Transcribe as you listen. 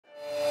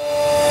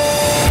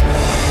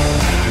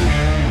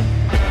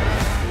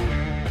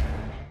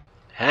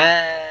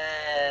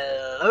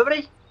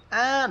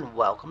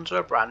welcome to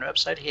a brand new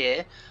episode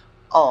here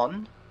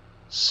on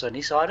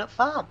Sunny Side Up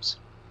Farms.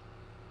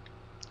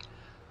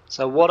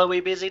 So what are we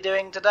busy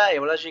doing today?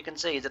 Well, as you can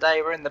see,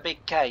 today we're in the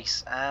big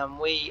case and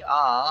we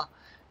are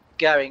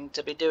going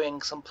to be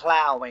doing some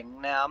ploughing.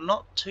 Now I'm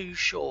not too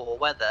sure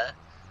whether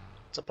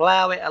to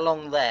plough it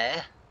along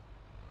there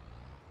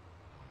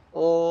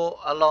or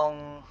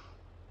along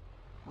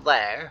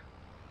there.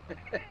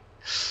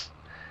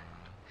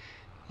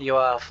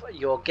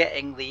 You're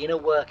getting the inner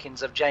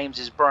workings of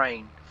James's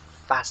brain.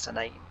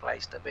 Fascinating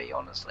place to be,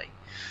 honestly.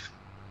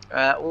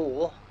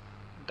 Or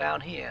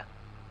down here.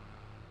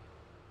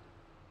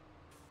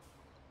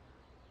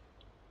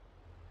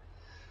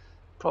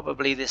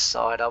 Probably this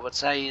side, I would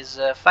say, is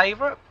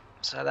favourite.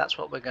 So that's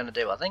what we're going to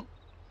do, I think.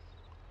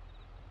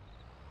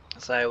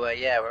 So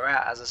yeah, we're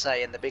out, as I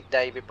say, in the big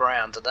David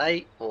Brown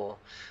today, or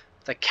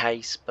the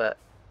case, but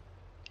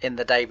in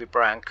the David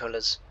Brown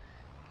colours.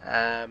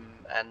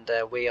 And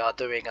we are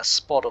doing a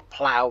spot of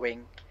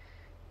ploughing.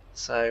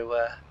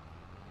 So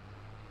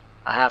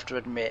I have to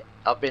admit,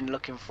 I've been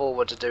looking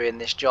forward to doing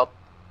this job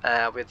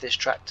with this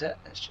tractor.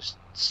 Let's just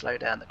slow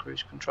down the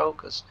cruise control,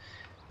 because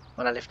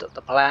when I lift up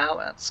the plough,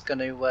 that's going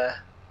to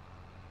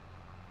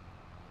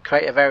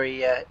create a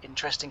very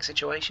interesting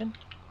situation.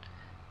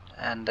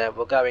 And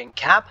we'll go in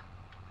cab,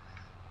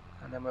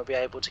 and then we'll be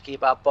able to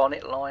keep our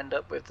bonnet lined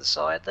up with the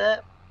side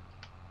there.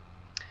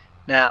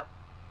 Now,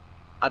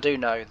 I do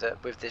know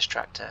that with this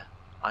tractor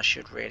I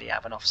should really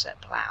have an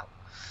offset plough,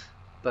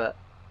 but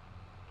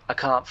I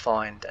can't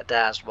find a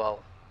Daswell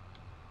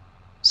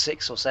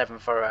 6 or 7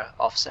 for an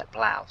offset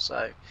plough,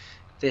 so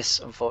this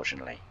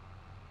unfortunately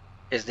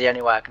is the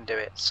only way I can do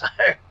it. So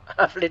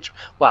I've literally,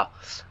 well,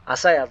 I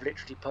say I've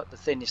literally put the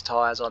thinnest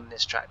tyres on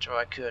this tractor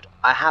I could.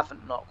 I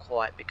haven't, not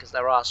quite, because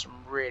there are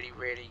some really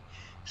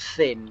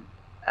thin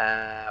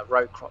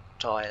road crop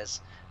tyres,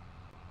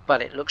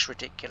 but it looks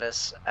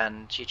ridiculous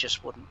and you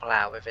just wouldn't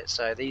plough with it.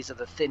 So these are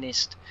the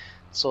thinnest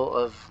sort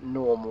of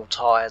normal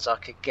tyres I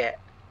could get,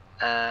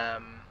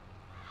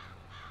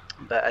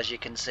 but as you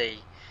can see,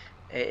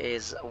 it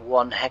is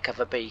one heck of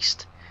a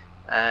beast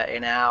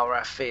in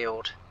our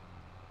field.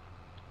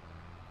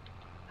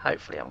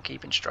 Hopefully I'm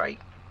keeping straight.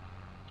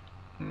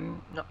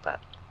 Not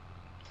bad.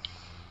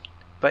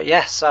 But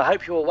yes, I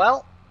hope you're all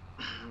well,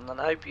 and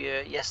I hope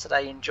you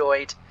yesterday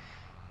enjoyed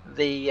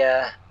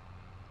the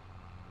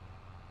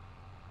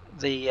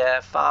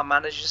Farm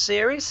Manager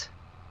series.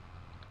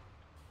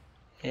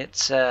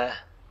 It's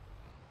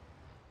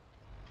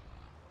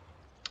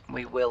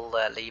we will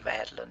leave a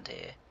headland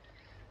here.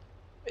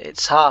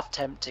 It's half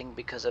tempting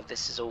because of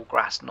this is all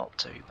grass not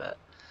to, but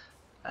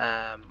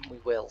we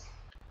will,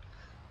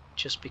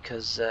 just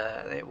because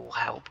it will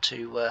help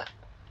to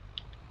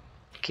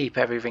keep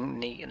everything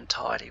neat and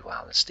tidy.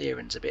 Wow, the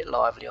steering's a bit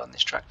lively on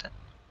this tractor.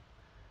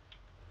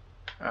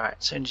 Alright,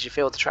 as soon as you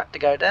feel the tractor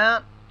go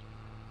down,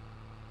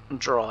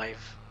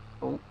 drive.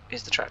 Oh,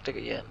 is the tractor?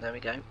 Yeah, there we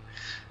go.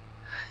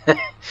 The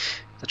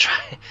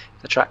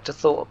tractor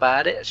thought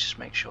about it. Let's just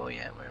make sure,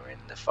 yeah, we're in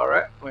the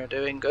furrow. We're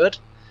doing good.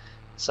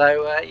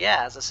 So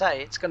yeah, as I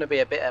say, it's going to be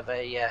a bit of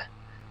a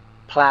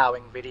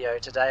ploughing video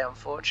today,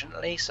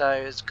 unfortunately. So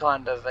it's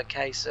kind of a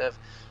case of,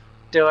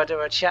 do I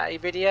do a chatty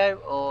video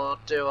or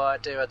do I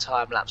do a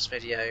time-lapse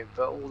video?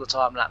 But all the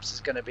time-lapse is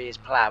going to be is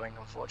ploughing,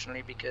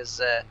 unfortunately,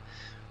 because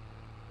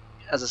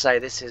as I say,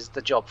 this is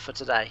the job for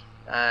today.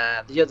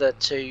 The other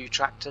two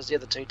tractors, the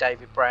other two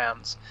David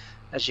Browns,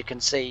 as you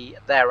can see,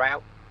 they're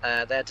out.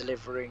 They're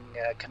delivering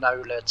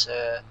canola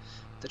to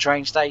the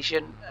train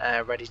station,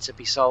 ready to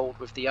be sold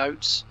with the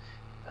oats.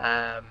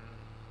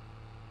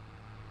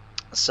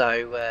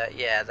 So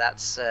yeah,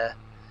 that's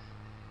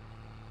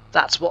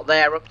what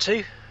they're up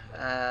to,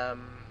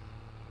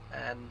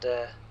 and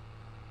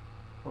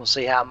we'll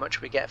see how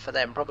much we get for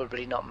them.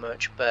 Probably not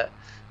much, but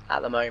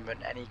at the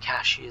moment any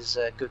cash is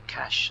good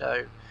cash,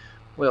 so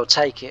we'll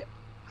take it.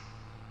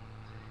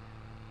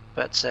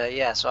 But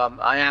yeah, so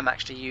I am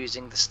actually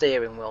using the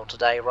steering wheel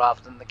today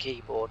rather than the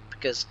keyboard,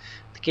 because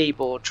the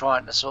keyboard,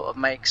 trying to sort of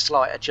make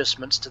slight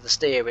adjustments to the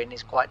steering,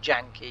 is quite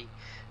janky,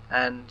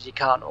 and you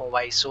can't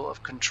always sort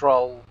of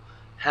control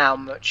how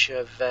much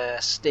of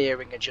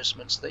steering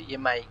adjustments that you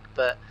make.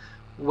 But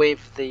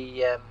with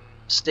the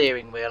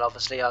steering wheel,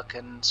 obviously I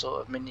can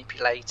sort of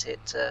manipulate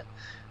it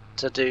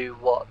to do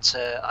what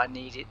I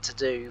need it to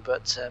do.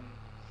 But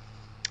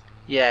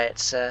yeah,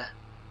 it's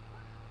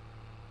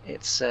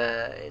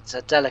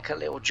a delicate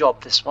little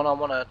job, this one. I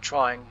want to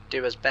try and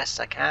do as best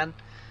I can,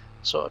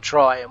 sort of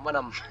try, and when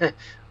I'm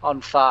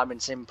on farming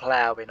sim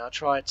ploughing, I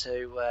try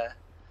to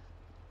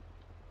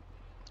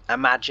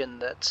imagine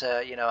that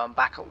you know, I'm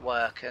back at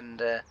work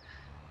and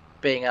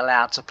being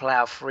allowed to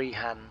plough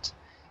freehand.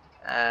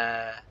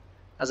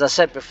 As I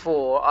said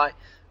before, I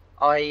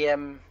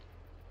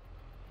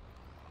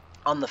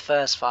on the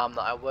first farm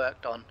that I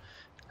worked on,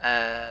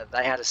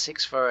 they had a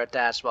 6 for a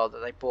Daswell that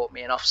they bought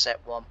me, an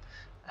offset one,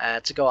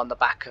 to go on the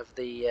back of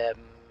the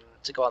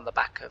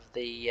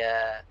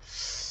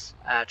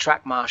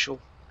track marshal,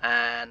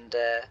 and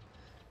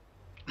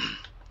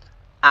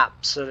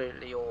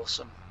absolutely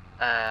awesome.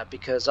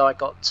 because I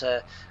got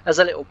to, as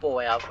a little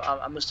boy,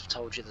 I must have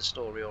told you the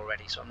story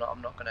already, so I'm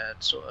not going to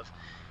sort of,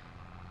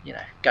 you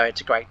know, go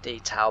into great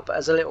detail. But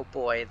as a little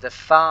boy, the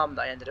farm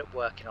that I ended up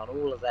working on,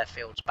 all of their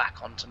fields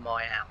back onto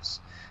my house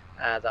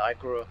that I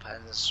grew up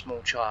as a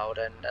small child.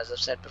 And as I've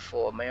said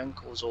before, my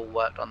uncles all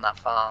worked on that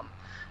farm.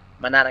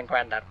 My nan and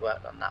granddad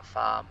worked on that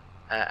farm,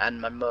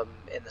 and my mum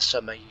in the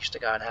summer used to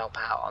go and help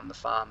out on the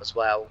farm as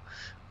well,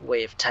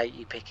 with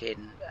tatey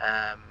picking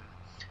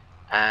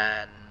and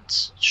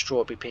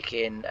strawberry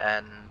picking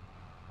and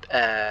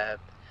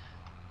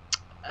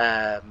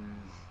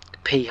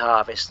pea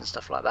harvest and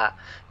stuff like that,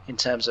 in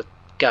terms of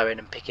going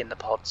and picking the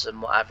pods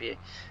and what have you.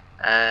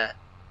 Yeah,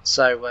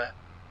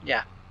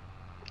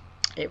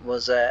 it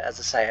was, as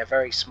I say, a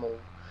very small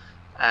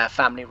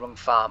family-run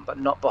farm, but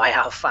not by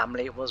our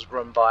family. It was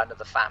run by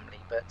another family,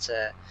 but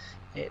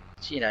it,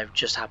 you know,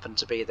 just happened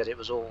to be that it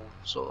was all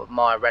sort of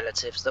my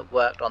relatives that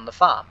worked on the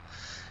farm.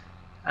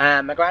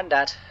 My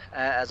granddad,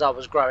 as I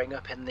was growing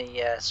up in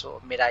the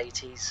sort of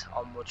mid-80s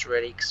onwards,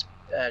 really, 'cause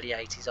early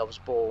 80s I was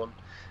born,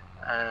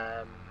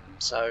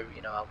 so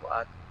you know,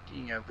 I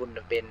wouldn't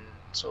have been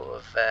sort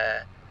of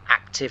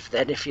active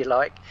then, if you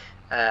like.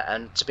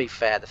 And to be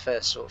fair, the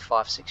first sort of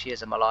 5-6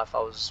 years of my life,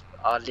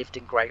 I lived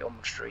in Great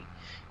Ormond Street,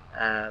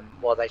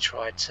 while they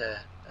tried to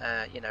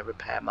you know,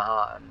 repair my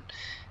heart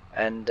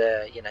and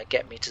you know,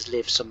 get me to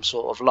live some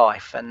sort of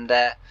life.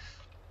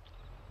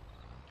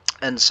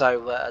 And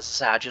so as I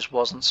say, I just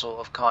wasn't sort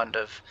of kind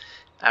of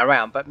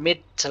around. But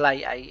mid to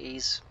late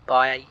 80s,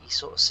 by 80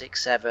 sort of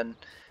 6, 7,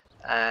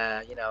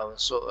 you know,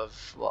 sort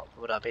of, what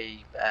would I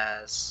be,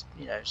 as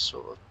you know,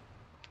 sort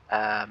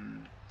of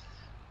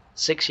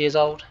 6 years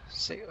old.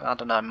 I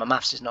don't know, my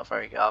maths is not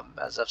very good.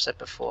 As I've said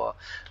before,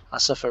 I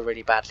suffer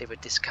really badly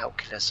with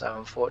dyscalculia, so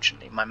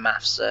unfortunately my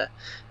maths are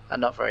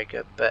not very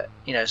good. But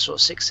you know, sort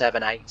of 6,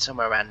 7, 8,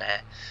 somewhere around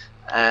there.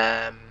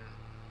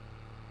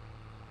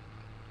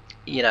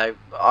 You know,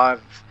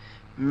 I've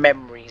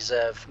memories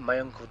of my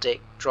Uncle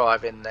Dick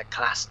driving the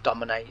Class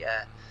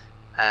Dominator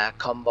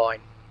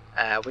combine,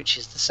 which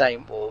is the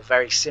same or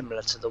very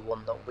similar to the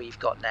one that we've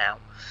got now,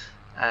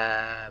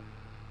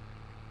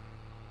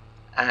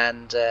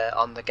 and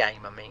on the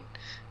game, I mean,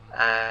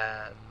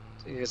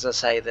 as I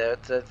say,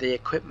 the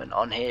equipment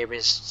on here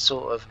is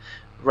sort of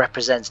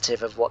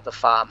representative of what the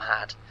farm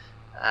had,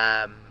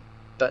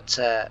 but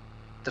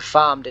the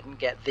farm didn't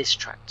get this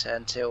tractor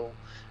until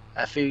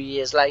a few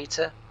years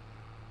later.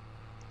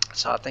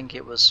 So I think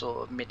it was sort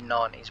of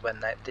mid-90s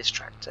when this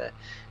tractor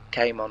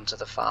came onto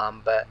the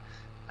farm. But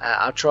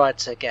I tried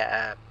to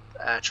get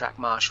a track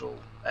marshal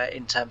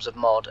in terms of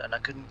mod, and I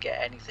couldn't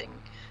get anything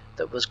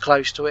that was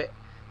close to it.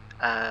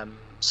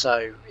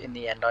 So in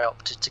the end I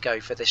opted to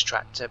go for this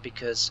tractor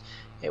because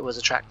it was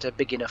a tractor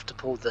big enough to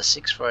pull the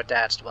 6 for a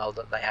dad's well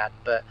that they had,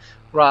 but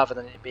rather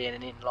than it being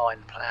an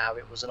inline plough,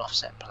 it was an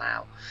offset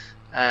plough.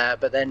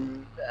 But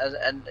then,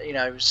 and you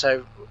know,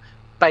 so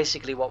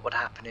basically what would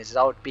happen is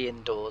I would be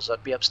indoors,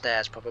 I'd be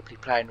upstairs probably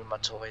playing with my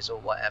toys or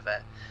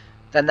whatever,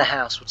 then the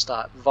house would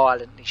start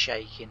violently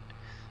shaking,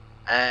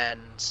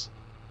 and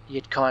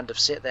you'd kind of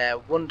sit there,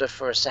 wonder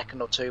for a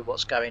second or two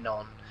what's going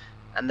on,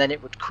 and then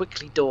it would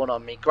quickly dawn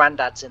on me,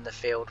 Grandad's in the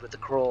field with the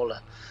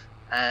crawler,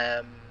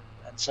 and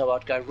so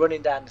I'd go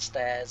running down the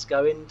stairs,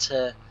 go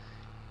into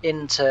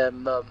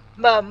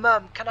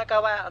Mum, can I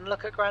go out and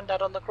look at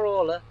Grandad on the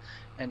crawler?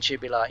 And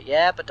she'd be like,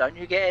 yeah, but don't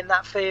you get in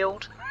that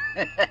field.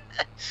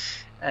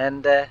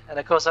 And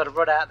of course I'd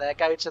run out there,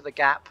 go to the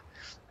gap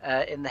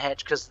in the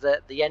hedge, because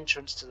the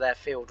entrance to their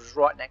field was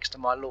right next to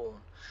my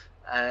lawn.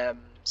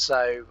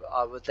 So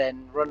I would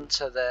then run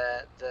to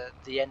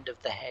the end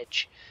of the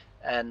hedge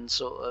and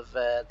sort of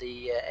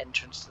the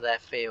entrance to their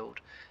field,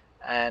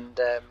 and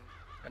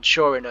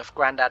sure enough,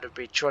 Grandad would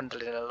be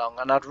trundling along,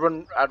 and I'd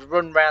run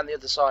round the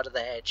other side of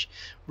the hedge,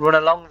 run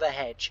along the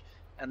hedge,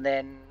 and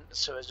then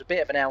so it was a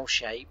bit of an L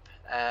shape,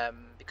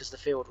 because the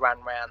field ran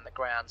round the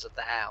grounds of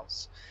the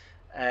house.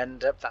 And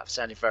that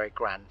sounded very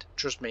grand.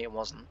 Trust me, it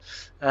wasn't.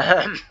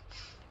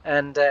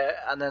 And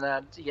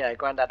then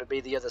Grandad would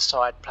be the other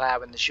side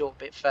ploughing the short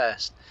bit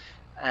first,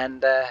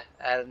 and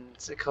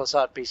of course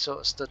I'd be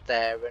sort of stood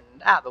there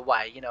and out of the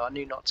way. You know, I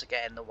knew not to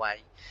get in the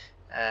way.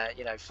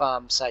 You know,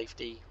 farm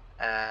safety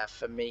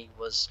for me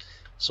was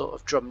sort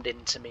of drummed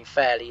into me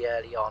fairly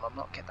early on. I'm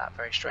not getting that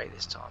very straight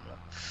this time. Look.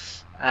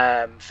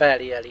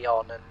 Fairly early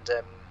on,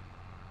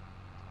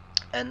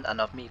 and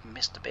I've even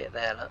missed a bit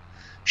there. Look.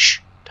 Shh.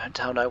 Don't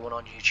tell no one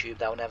on YouTube,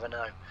 they'll never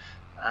know.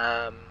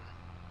 I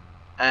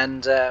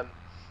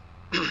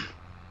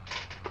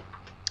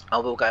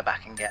will go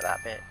back and get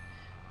that bit,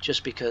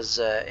 just because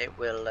it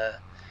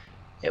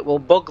will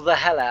bug the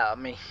hell out of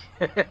me.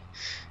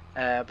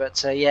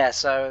 Yeah,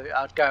 so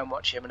I'd go and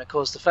watch him, and of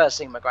course the first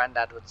thing my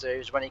granddad would do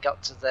is when he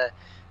got to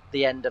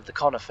the end of the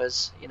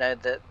conifers, you know,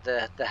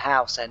 the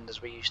house end,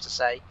 as we used to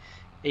say,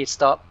 he'd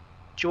stop.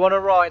 Do you want to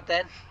ride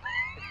then?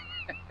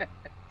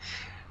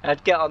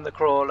 I'd get on the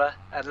crawler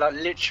and like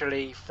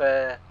literally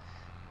for,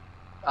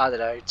 I don't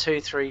know,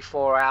 2, 3,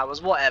 4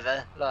 hours,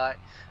 whatever, like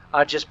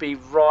I'd just be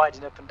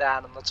riding up and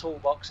down on the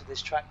toolbox of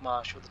this track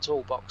marshal, the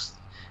toolbox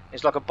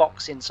It's like a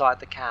box inside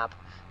the cab,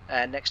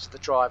 next to the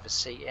driver's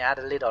seat. It had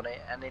a lid on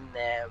it, and in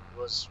there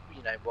was,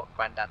 you know, what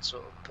Grandad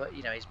sort of put,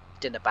 you know, his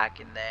dinner bag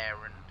in there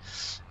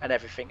and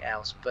everything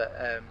else. But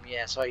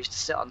yeah, so I used to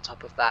sit on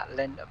top of that,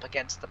 leant up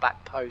against the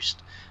back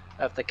post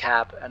of the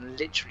cab, and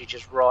literally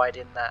just ride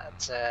in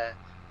that.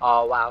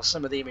 Oh wow,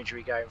 some of the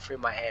imagery going through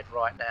my head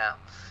right now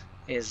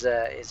is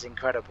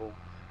incredible.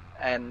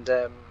 And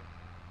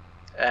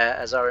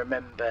as I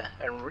remember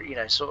and, you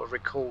know, sort of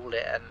recall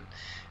it, and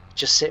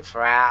just sit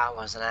for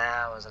hours and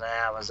hours and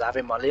hours,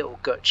 having my little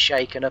gut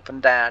shaken up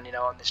and down, you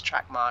know, on this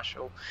track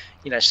marshal,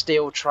 you know,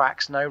 steel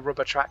tracks, no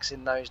rubber tracks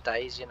in those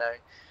days, you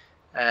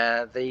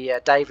know,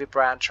 the David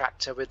Brown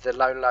tractor with the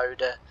low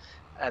loader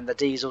and the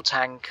diesel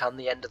tank on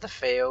the end of the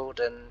field,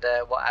 and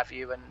what have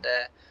you. And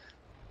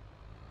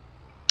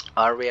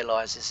I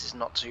realise this is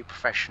not too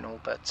professional,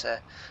 but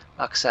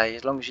like I say,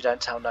 as long as you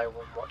don't tell no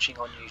one watching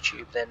on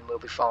YouTube, then we'll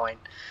be fine.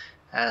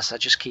 So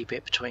just keep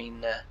it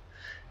between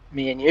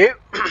me and you.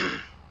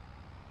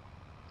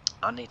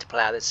 I need to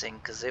plough this in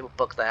because it will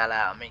bug the hell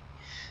out of me.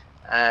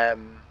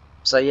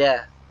 So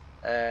yeah,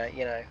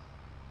 you know,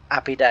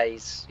 happy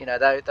days. You know,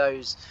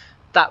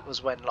 that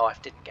was when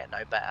life didn't get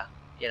no better.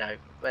 You know,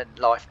 when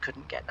life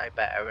couldn't get no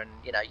better. And,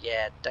 you know,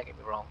 yeah, don't get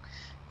me wrong,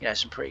 you know,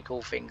 some pretty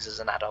cool things as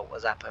an adult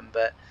has happened.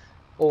 But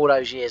all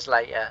those years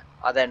later,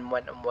 I then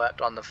went and worked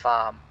on the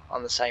farm,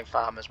 on the same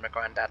farm as my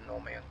granddad and all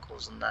my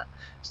uncles, and that.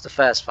 It's the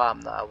first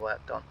farm that I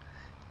worked on.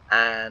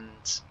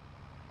 And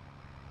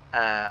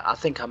I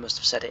think I must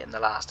have said it in the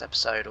last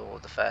episode or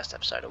the first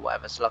episode or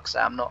whatever. So like I say,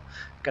 I'm not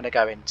going to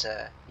go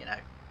into, you know,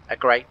 a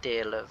great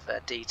deal of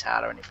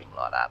detail or anything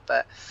like that.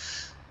 But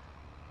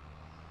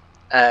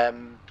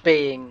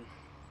being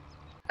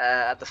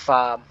at the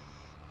farm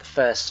the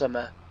first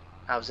summer,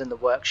 I was in the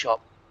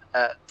workshop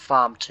at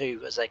Farm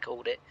 2, as they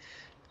called it,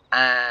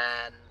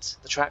 and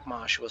the track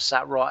marshal was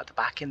sat right at the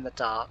back in the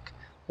dark,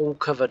 all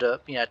covered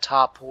up, you know,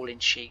 tarpaulin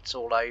sheets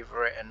all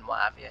over it and what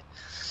have you.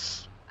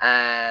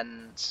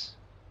 And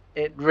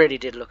it really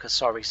did look a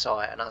sorry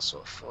sight, and I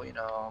sort of thought,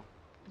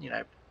 you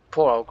know,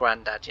 poor old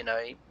Grandad, you know,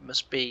 he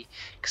must be,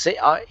 because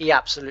he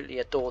absolutely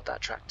adored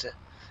that tractor,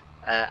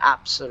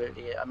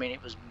 absolutely. I mean,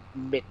 it was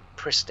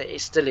pristine.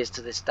 It still is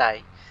to this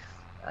day.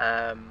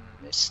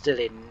 It's still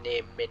in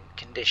near mint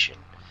condition,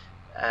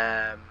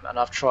 and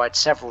I've tried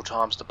several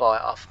times to buy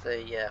it off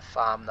the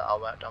farm that I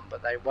worked on,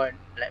 but they won't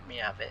let me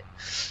have it.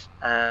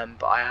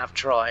 But I have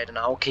tried, and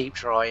I'll keep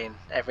trying.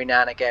 Every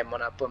now and again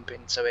when I bump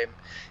into him,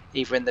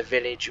 either in the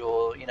village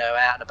or, you know,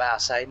 out and about, I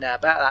say, "Now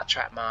about that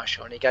track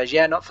marshal," and he goes,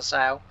 "Yeah, not for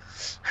sale."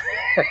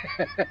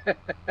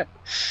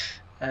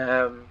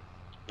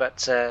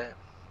 But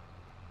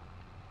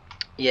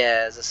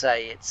yeah, as I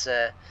say,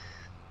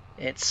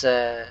 it's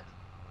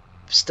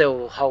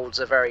still holds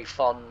a very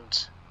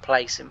fond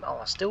place in. Oh,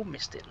 I still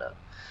missed it. Look.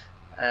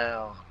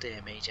 Oh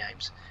dear me,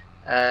 James.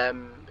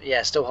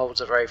 Yeah, still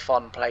holds a very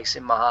fond place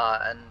in my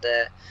heart,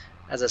 and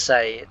as I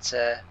say, it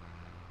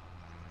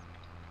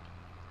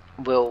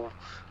will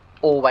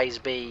always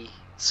be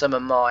some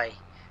of my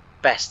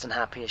best and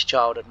happiest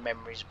childhood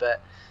memories. But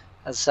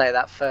as I say,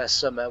 that first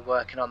summer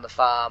working on the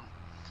farm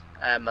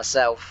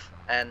myself,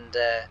 and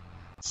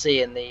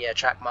seeing the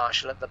track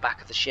marshal at the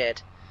back of the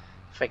shed,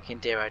 thinking,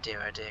 dear oh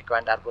dear oh dear,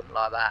 Grandad wouldn't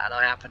like that. And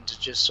I happened to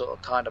just sort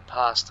of kind of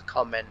pass the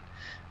comment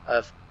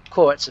of,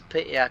 "Cool, it's a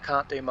pity I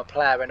can't do my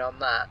ploughing on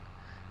that."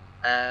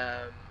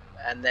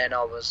 And then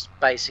I was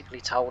basically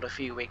told a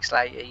few weeks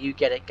later, "You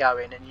get it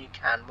going and you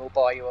can, we'll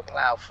buy you a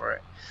plough for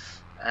it."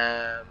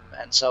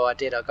 And so I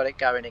did. I got it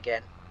going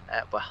again.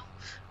 Well,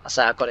 I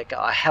say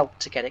I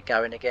helped to get it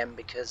going again,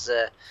 because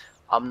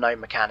I'm no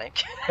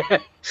mechanic.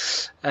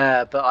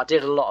 But I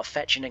did a lot of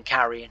fetching and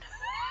carrying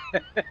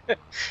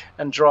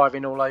and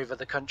driving all over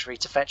the country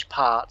to fetch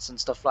parts and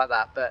stuff like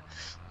that. But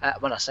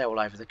when I say all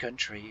over the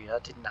country, I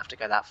didn't have to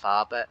go that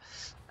far. But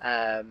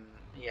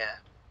yeah,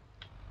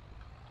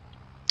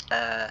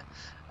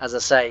 as I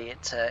say,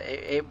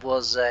 it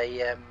was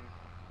a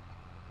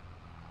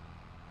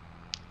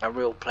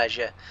real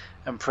pleasure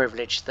and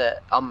privilege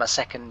that on my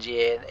second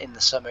year in the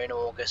summer in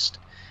August,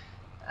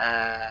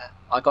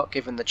 I got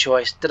given the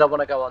choice. Did I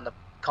want to go on the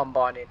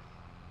combining?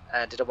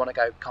 Did I want to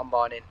go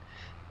combining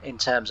in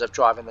terms of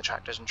driving the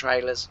tractors and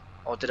trailers,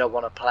 or did I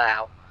want to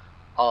plough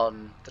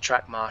on the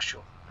track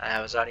marshal?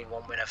 There was only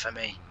one winner for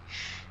me.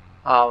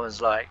 I was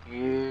like,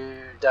 you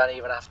don't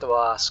even have to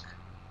ask.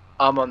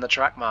 I'm on the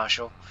track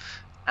marshal.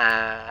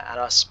 And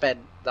I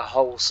spent the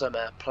whole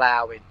summer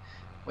ploughing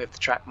with the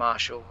track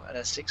marshal and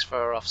a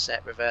 6/4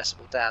 offset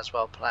reversible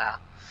Dowswell plough,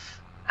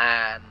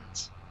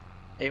 and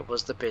it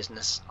was the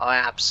business. I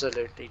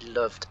absolutely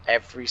loved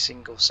every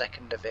single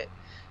second of it,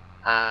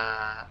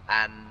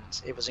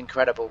 and it was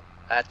incredible.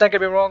 Don't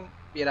get me wrong,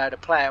 you know, the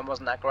ploughing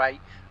wasn't that great.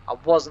 I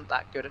wasn't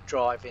that good at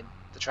driving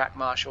the track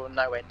marshal,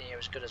 nowhere near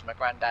as good as my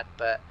granddad,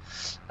 but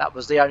that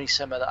was the only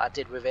summer that I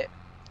did with it.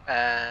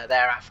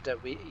 Thereafter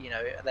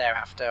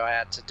I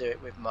had to do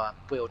it with my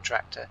wheeled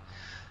tractor,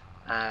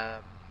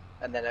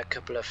 and then a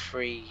couple of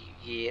 3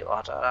 year,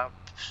 I don't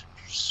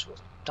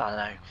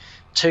know,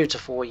 2 to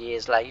 4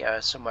 years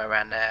later, somewhere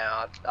around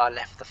there, I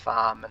left the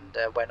farm and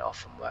went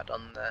off and worked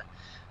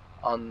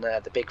on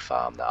the big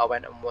farm that I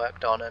went and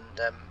worked on,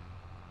 and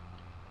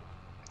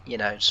you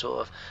know, sort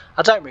of,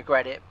 I don't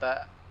regret it,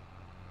 but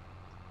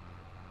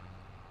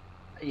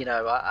you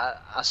know,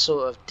 I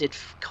sort of did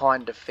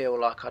kind of feel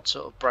like I'd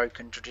sort of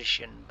broken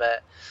tradition,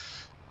 but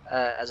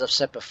as I've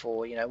said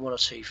before, you know, 1 or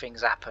 2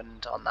 things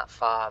happened on that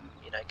farm,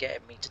 you know,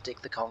 getting me to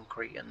dig the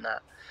concrete and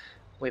that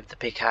with the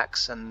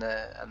pickaxe and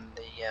the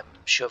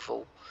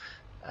shovel,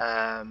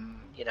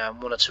 you know,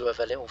 and 1 or 2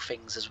 other little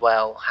things as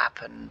well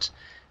happened,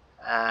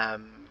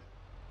 and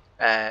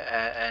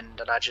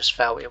I just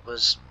felt it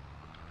was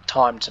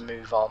time to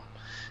move on.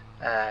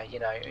 You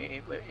know,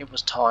 it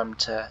was time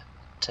to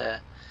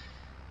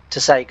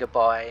say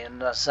goodbye.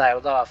 And I say,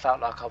 although I felt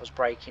like I was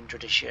breaking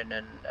tradition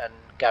and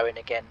going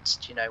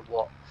against, you know,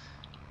 what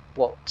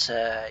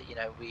you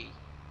know, we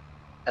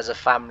as a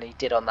family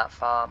did on that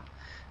farm,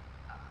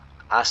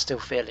 I still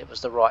feel it was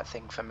the right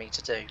thing for me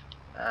to do,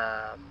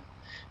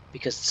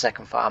 because the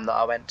second farm that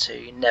I went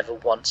to never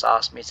once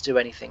asked me to do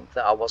anything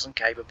that I wasn't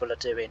capable of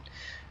doing,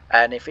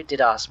 and if it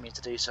did ask me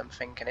to do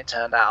something and it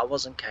turned out I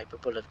wasn't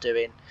capable of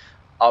doing,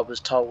 I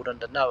was told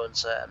under no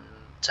uncertain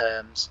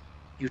terms,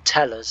 you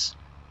tell us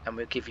and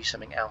we'll give you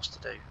something else to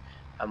do,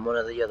 and one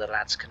of the other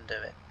lads can do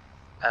it.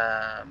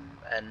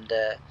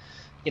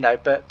 You know,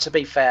 but to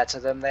be fair to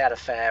them, they had a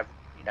fair,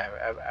 you know,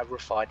 a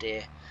rough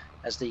idea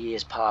as the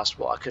years passed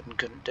what I could and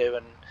couldn't do,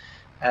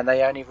 and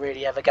they only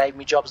really ever gave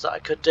me jobs that I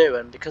could do,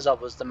 and because I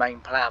was the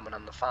main ploughman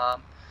on the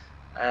farm,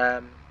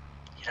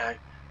 you know,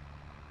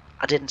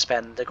 I didn't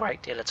spend a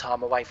great deal of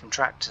time away from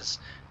tractors.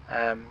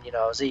 You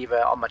know, I was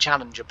either on my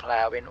Challenger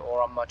ploughing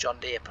or on my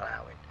John Deere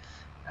ploughing,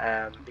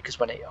 because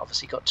when it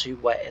obviously got too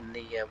wet in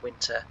the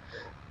winter,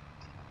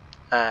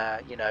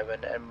 you know,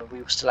 and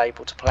we were still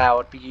able to plough,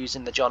 I'd be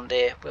using the John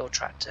Deere wheel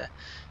tractor,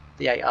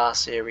 the 8R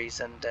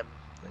series, and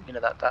you know,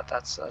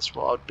 that's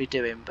what I'd be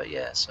doing. But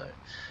yeah, so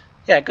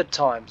yeah, good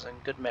times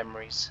and good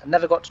memories. I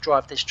never got to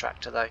drive this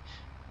tractor though.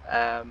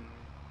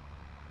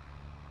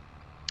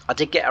 I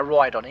did get a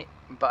ride on it,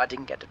 but I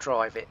didn't get to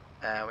drive it,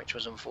 which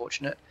was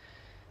unfortunate.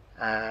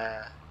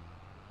 By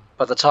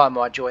the time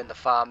I joined the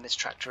farm, this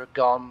tractor had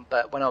gone,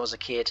 but when I was a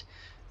kid,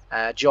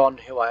 John,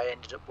 who I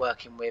ended up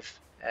working with,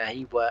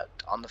 he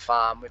worked on the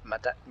farm with my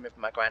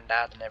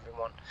granddad and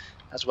everyone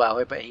as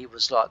well, but he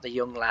was like the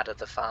young lad of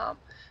the farm,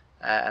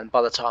 and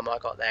by the time I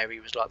got there,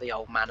 he was like the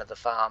old man of the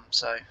farm.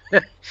 So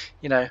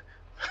you know,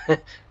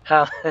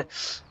 how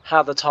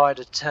the tide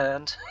had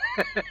turned.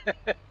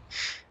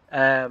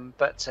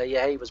 But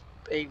yeah,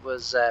 he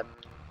was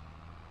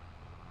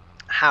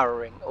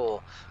harrowing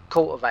or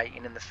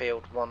cultivating in the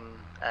field one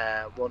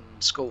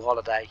school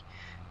holiday,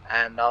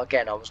 and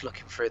again I was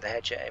looking through the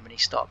hedge at him, and he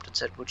stopped and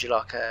said, "Would you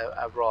like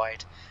a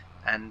ride?"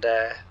 And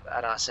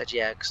I said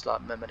yeah, because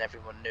like mum and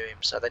everyone knew him,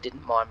 so they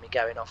didn't mind me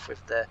going off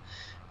with the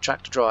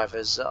tractor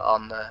drivers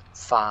on the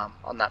farm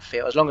on that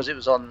field, as long as it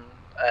was on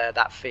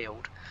that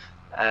field.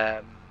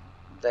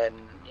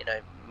 Then you know,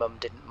 mum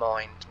didn't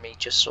mind me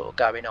just sort of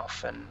going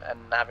off and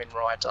having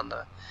rides on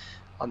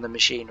the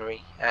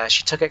machinery.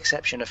 She took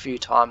exception a few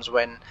times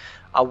when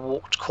I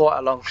walked quite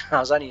a long. I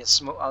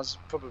was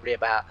probably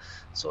about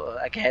sort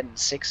of, again,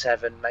 6,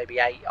 7, maybe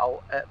 8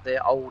 at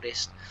the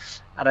oldest,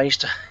 and I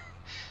used to.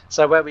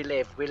 So where we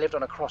lived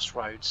on a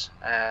crossroads.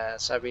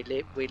 So we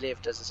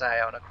lived, as I say,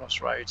 on a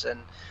crossroads,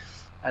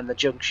 and the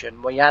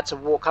junction. Well, you had to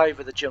walk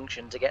over the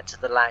junction to get to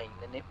the lane,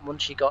 and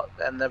once you got,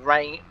 and the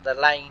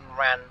lane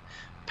ran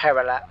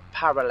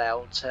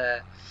parallel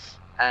to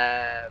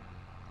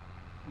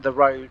the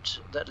road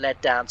that led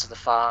down to the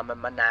farm,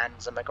 and my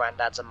nans and my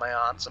granddads and my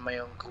aunts and my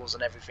uncles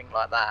and everything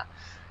like that.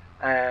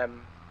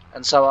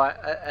 And so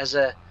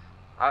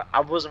I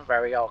wasn't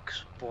very old,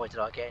 'cause boy did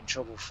I get in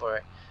trouble for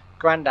it.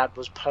 Grandad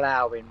was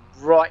ploughing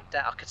right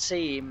down. I could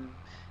see him.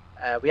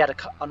 We had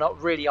a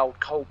not really old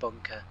coal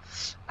bunker,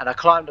 and I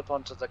climbed up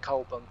onto the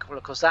coal bunker. Well,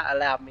 of course, that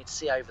allowed me to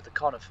see over the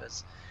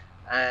conifers,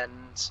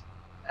 and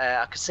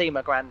I could see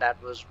my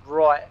granddad was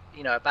right,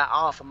 you know, about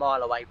half a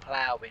mile away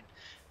ploughing.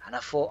 And I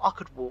thought I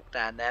could walk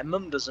down there.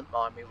 Mum doesn't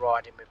mind me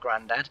riding with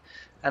Grandad,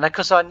 and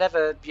because I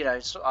never, you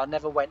know, I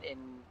never went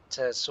in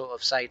to sort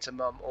of say to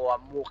Mum, "Oh,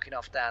 I'm walking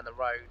off down the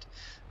road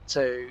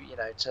to, you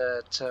know,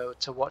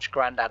 to watch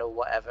Grandad or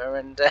whatever."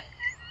 And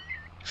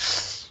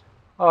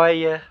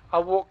I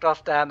walked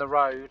off down the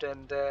road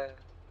and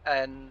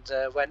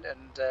went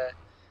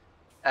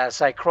and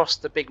say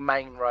crossed the big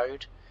main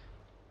road,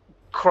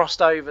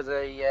 crossed over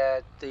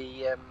the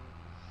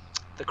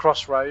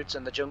crossroads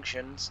and the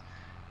junctions,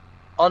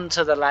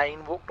 onto the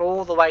lane, walked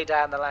all the way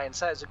down the lane,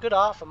 so it was a good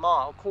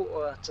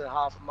quarter to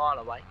half a mile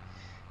away,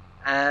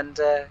 and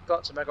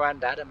got to my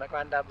granddad, and my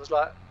granddad was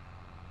like,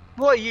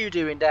 "What are you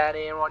doing down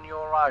here on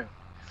your own?"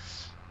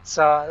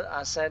 So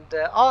I said,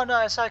 "Oh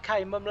no, it's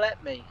okay, Mum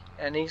let me."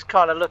 And he's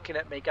kind of looking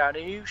at me going, "Are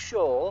you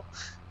sure?"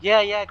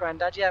 Yeah,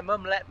 Grandad, yeah,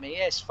 Mum let me,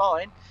 yeah, it's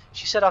fine.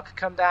 She said I could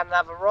come down and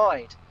have a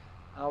ride."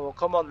 "Oh, well,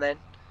 come on then."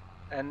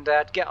 And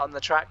I'd get on the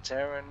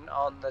tractor and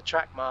on the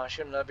track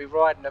marshal, and I'd be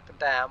riding up and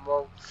down.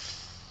 Well,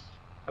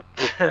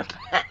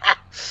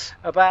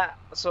 About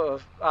sort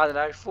of, I don't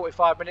know,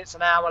 45 minutes,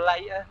 an hour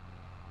later,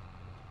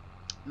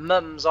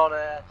 Mum's on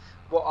a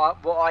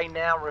what I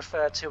now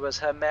refer to as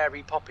her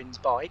Mary Poppins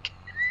bike.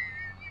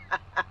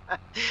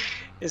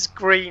 It's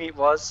green, it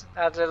was,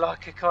 had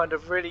like a kind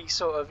of really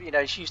sort of, you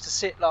know, she used to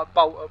sit like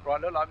bolt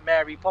upright, look like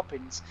Mary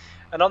Poppins.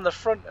 And on the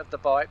front of the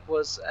bike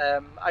was,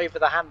 over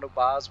the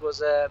handlebars,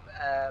 was a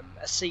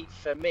seat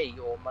for me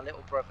or my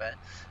little brother,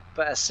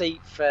 but a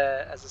seat for,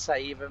 as I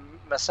say, either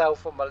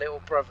myself or my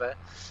little brother.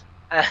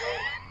 And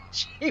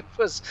she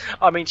was,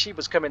 I mean, she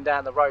was coming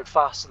down the road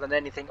faster than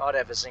anything I'd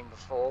ever seen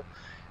before.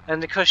 And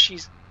because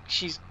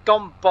she's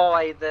gone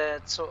by the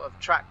sort of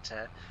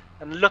tractor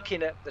and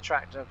looking at the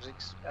tractor,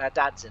 because her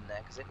dad's in there,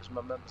 because it was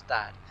my mum's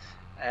dad,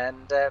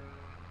 and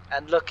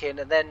looking,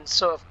 and then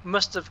sort of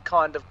must have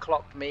kind of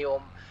clocked me,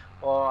 or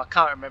I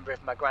can't remember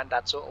if my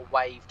granddad sort of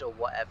waved or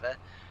whatever.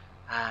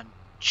 And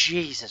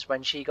Jesus,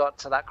 when she got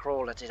to that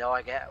crawler, did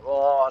I get,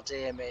 oh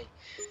dear me,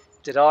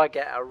 did I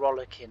get a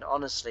rollicking,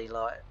 honestly,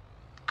 like,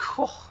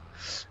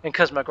 and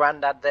because my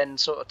granddad then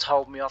sort of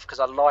told me off because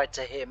I lied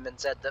to him and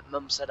said that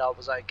Mum said I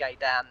was okay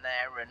down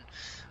there, and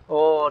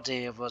oh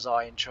dear, was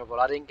I in trouble.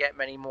 I didn't get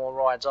many more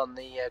rides on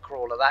the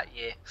crawler that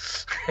year.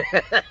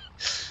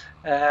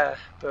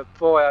 But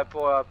boy, oh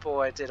boy, oh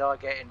boy, did I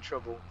get in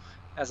trouble.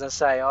 As I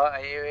say,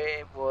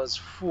 it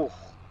was, whew.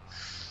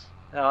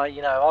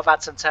 You know, I've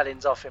had some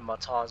tellings off in my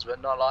times,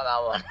 but not like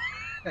that one.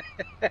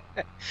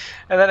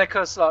 And then of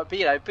course, like,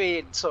 you know,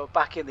 being sort of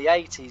back in the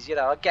 80s, you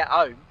know, I'd get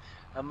home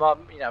and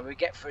Mum, you know, we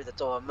get through the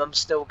door and Mum's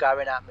still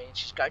going at me, and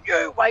she's going,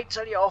 "You wait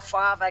till your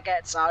father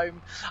gets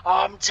home,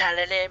 I'm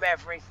telling him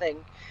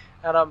everything."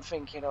 And I'm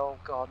thinking, oh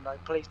God, no,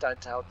 please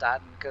don't tell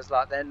Dad, because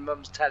like then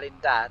Mum's telling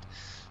Dad,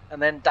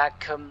 and then Dad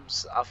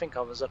comes, I think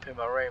I was up in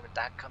my room, and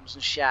Dad comes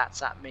and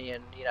shouts at me,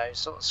 and, you know,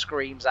 sort of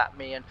screams at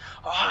me, and,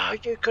 "Oh,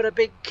 you could have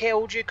been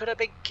killed, you could have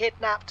been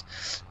kidnapped,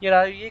 you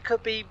know, you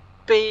could be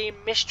being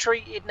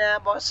mistreated now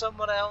by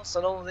someone else,"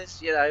 and all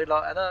this, you know,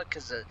 like, I know,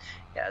 because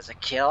yeah, as a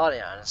kid, I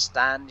didn't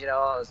understand, you know,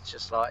 I was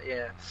just like,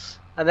 yeah.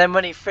 And then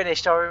when he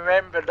finished, I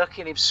remember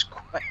looking him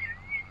square in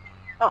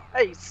the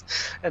eyes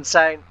and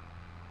saying,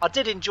 "I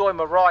did enjoy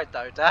my ride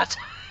though, Dad."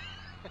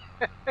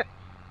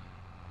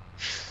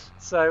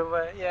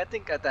 So, yeah, it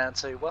didn't go down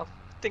too well.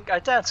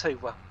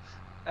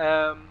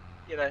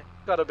 You know,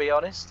 gotta be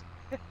honest.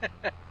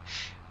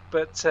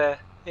 But,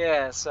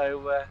 yeah,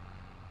 so,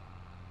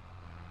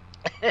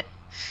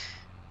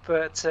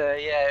 but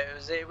yeah,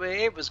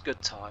 it was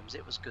good times.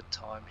 It was good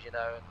times, you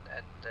know.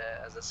 And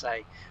as I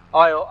say,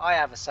 I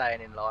have a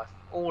saying in life: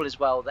 all is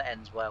well that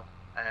ends well,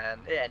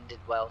 and it ended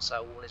well,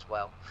 so all is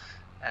well.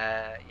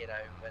 You know,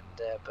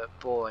 and but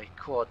boy,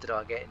 God, did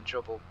I get in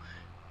trouble.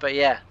 But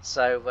yeah,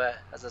 so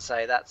as I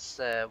say, that's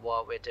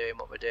what we're doing.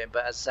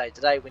 But as I say,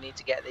 today we need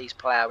to get these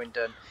ploughing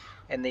done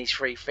in these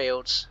 3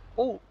 fields.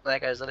 Oh, there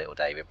goes the little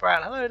David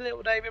Brown. Hello,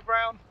 little David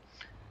Brown.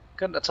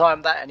 Couldn't have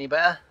timed that any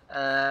better.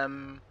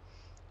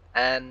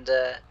 And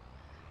as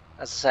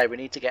I say, we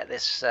need to get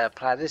this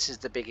plough. This is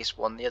the biggest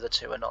one. The other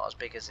 2 are not as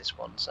big as this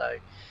one. So,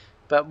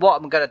 but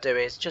what I'm going to do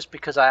is, just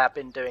because I have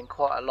been doing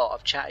quite a lot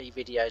of chatty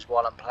videos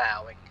while I'm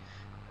ploughing,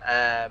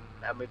 and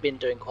we've been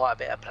doing quite a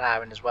bit of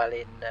ploughing as well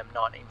in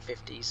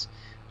 1950s,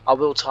 I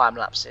will time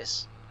lapse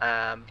this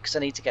because I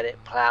need to get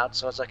it ploughed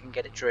so as I can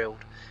get it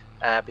drilled,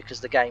 because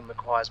the game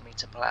requires me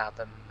to plough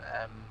them.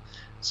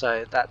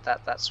 So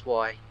that's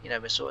why, you know,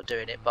 we're sort of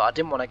doing it. But I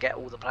didn't want to get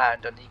all the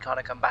ploughing done. You kind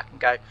of come back and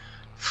go,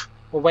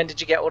 well, when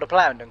did you get all the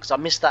ploughing done? Because I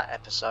missed that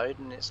episode,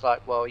 and it's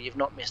like, well, you've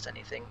not missed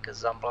anything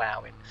because I'm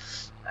ploughing.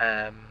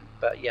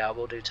 But yeah, I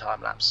will do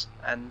time lapse,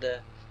 and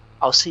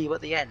I'll see you at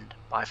the end.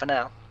 Bye for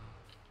now.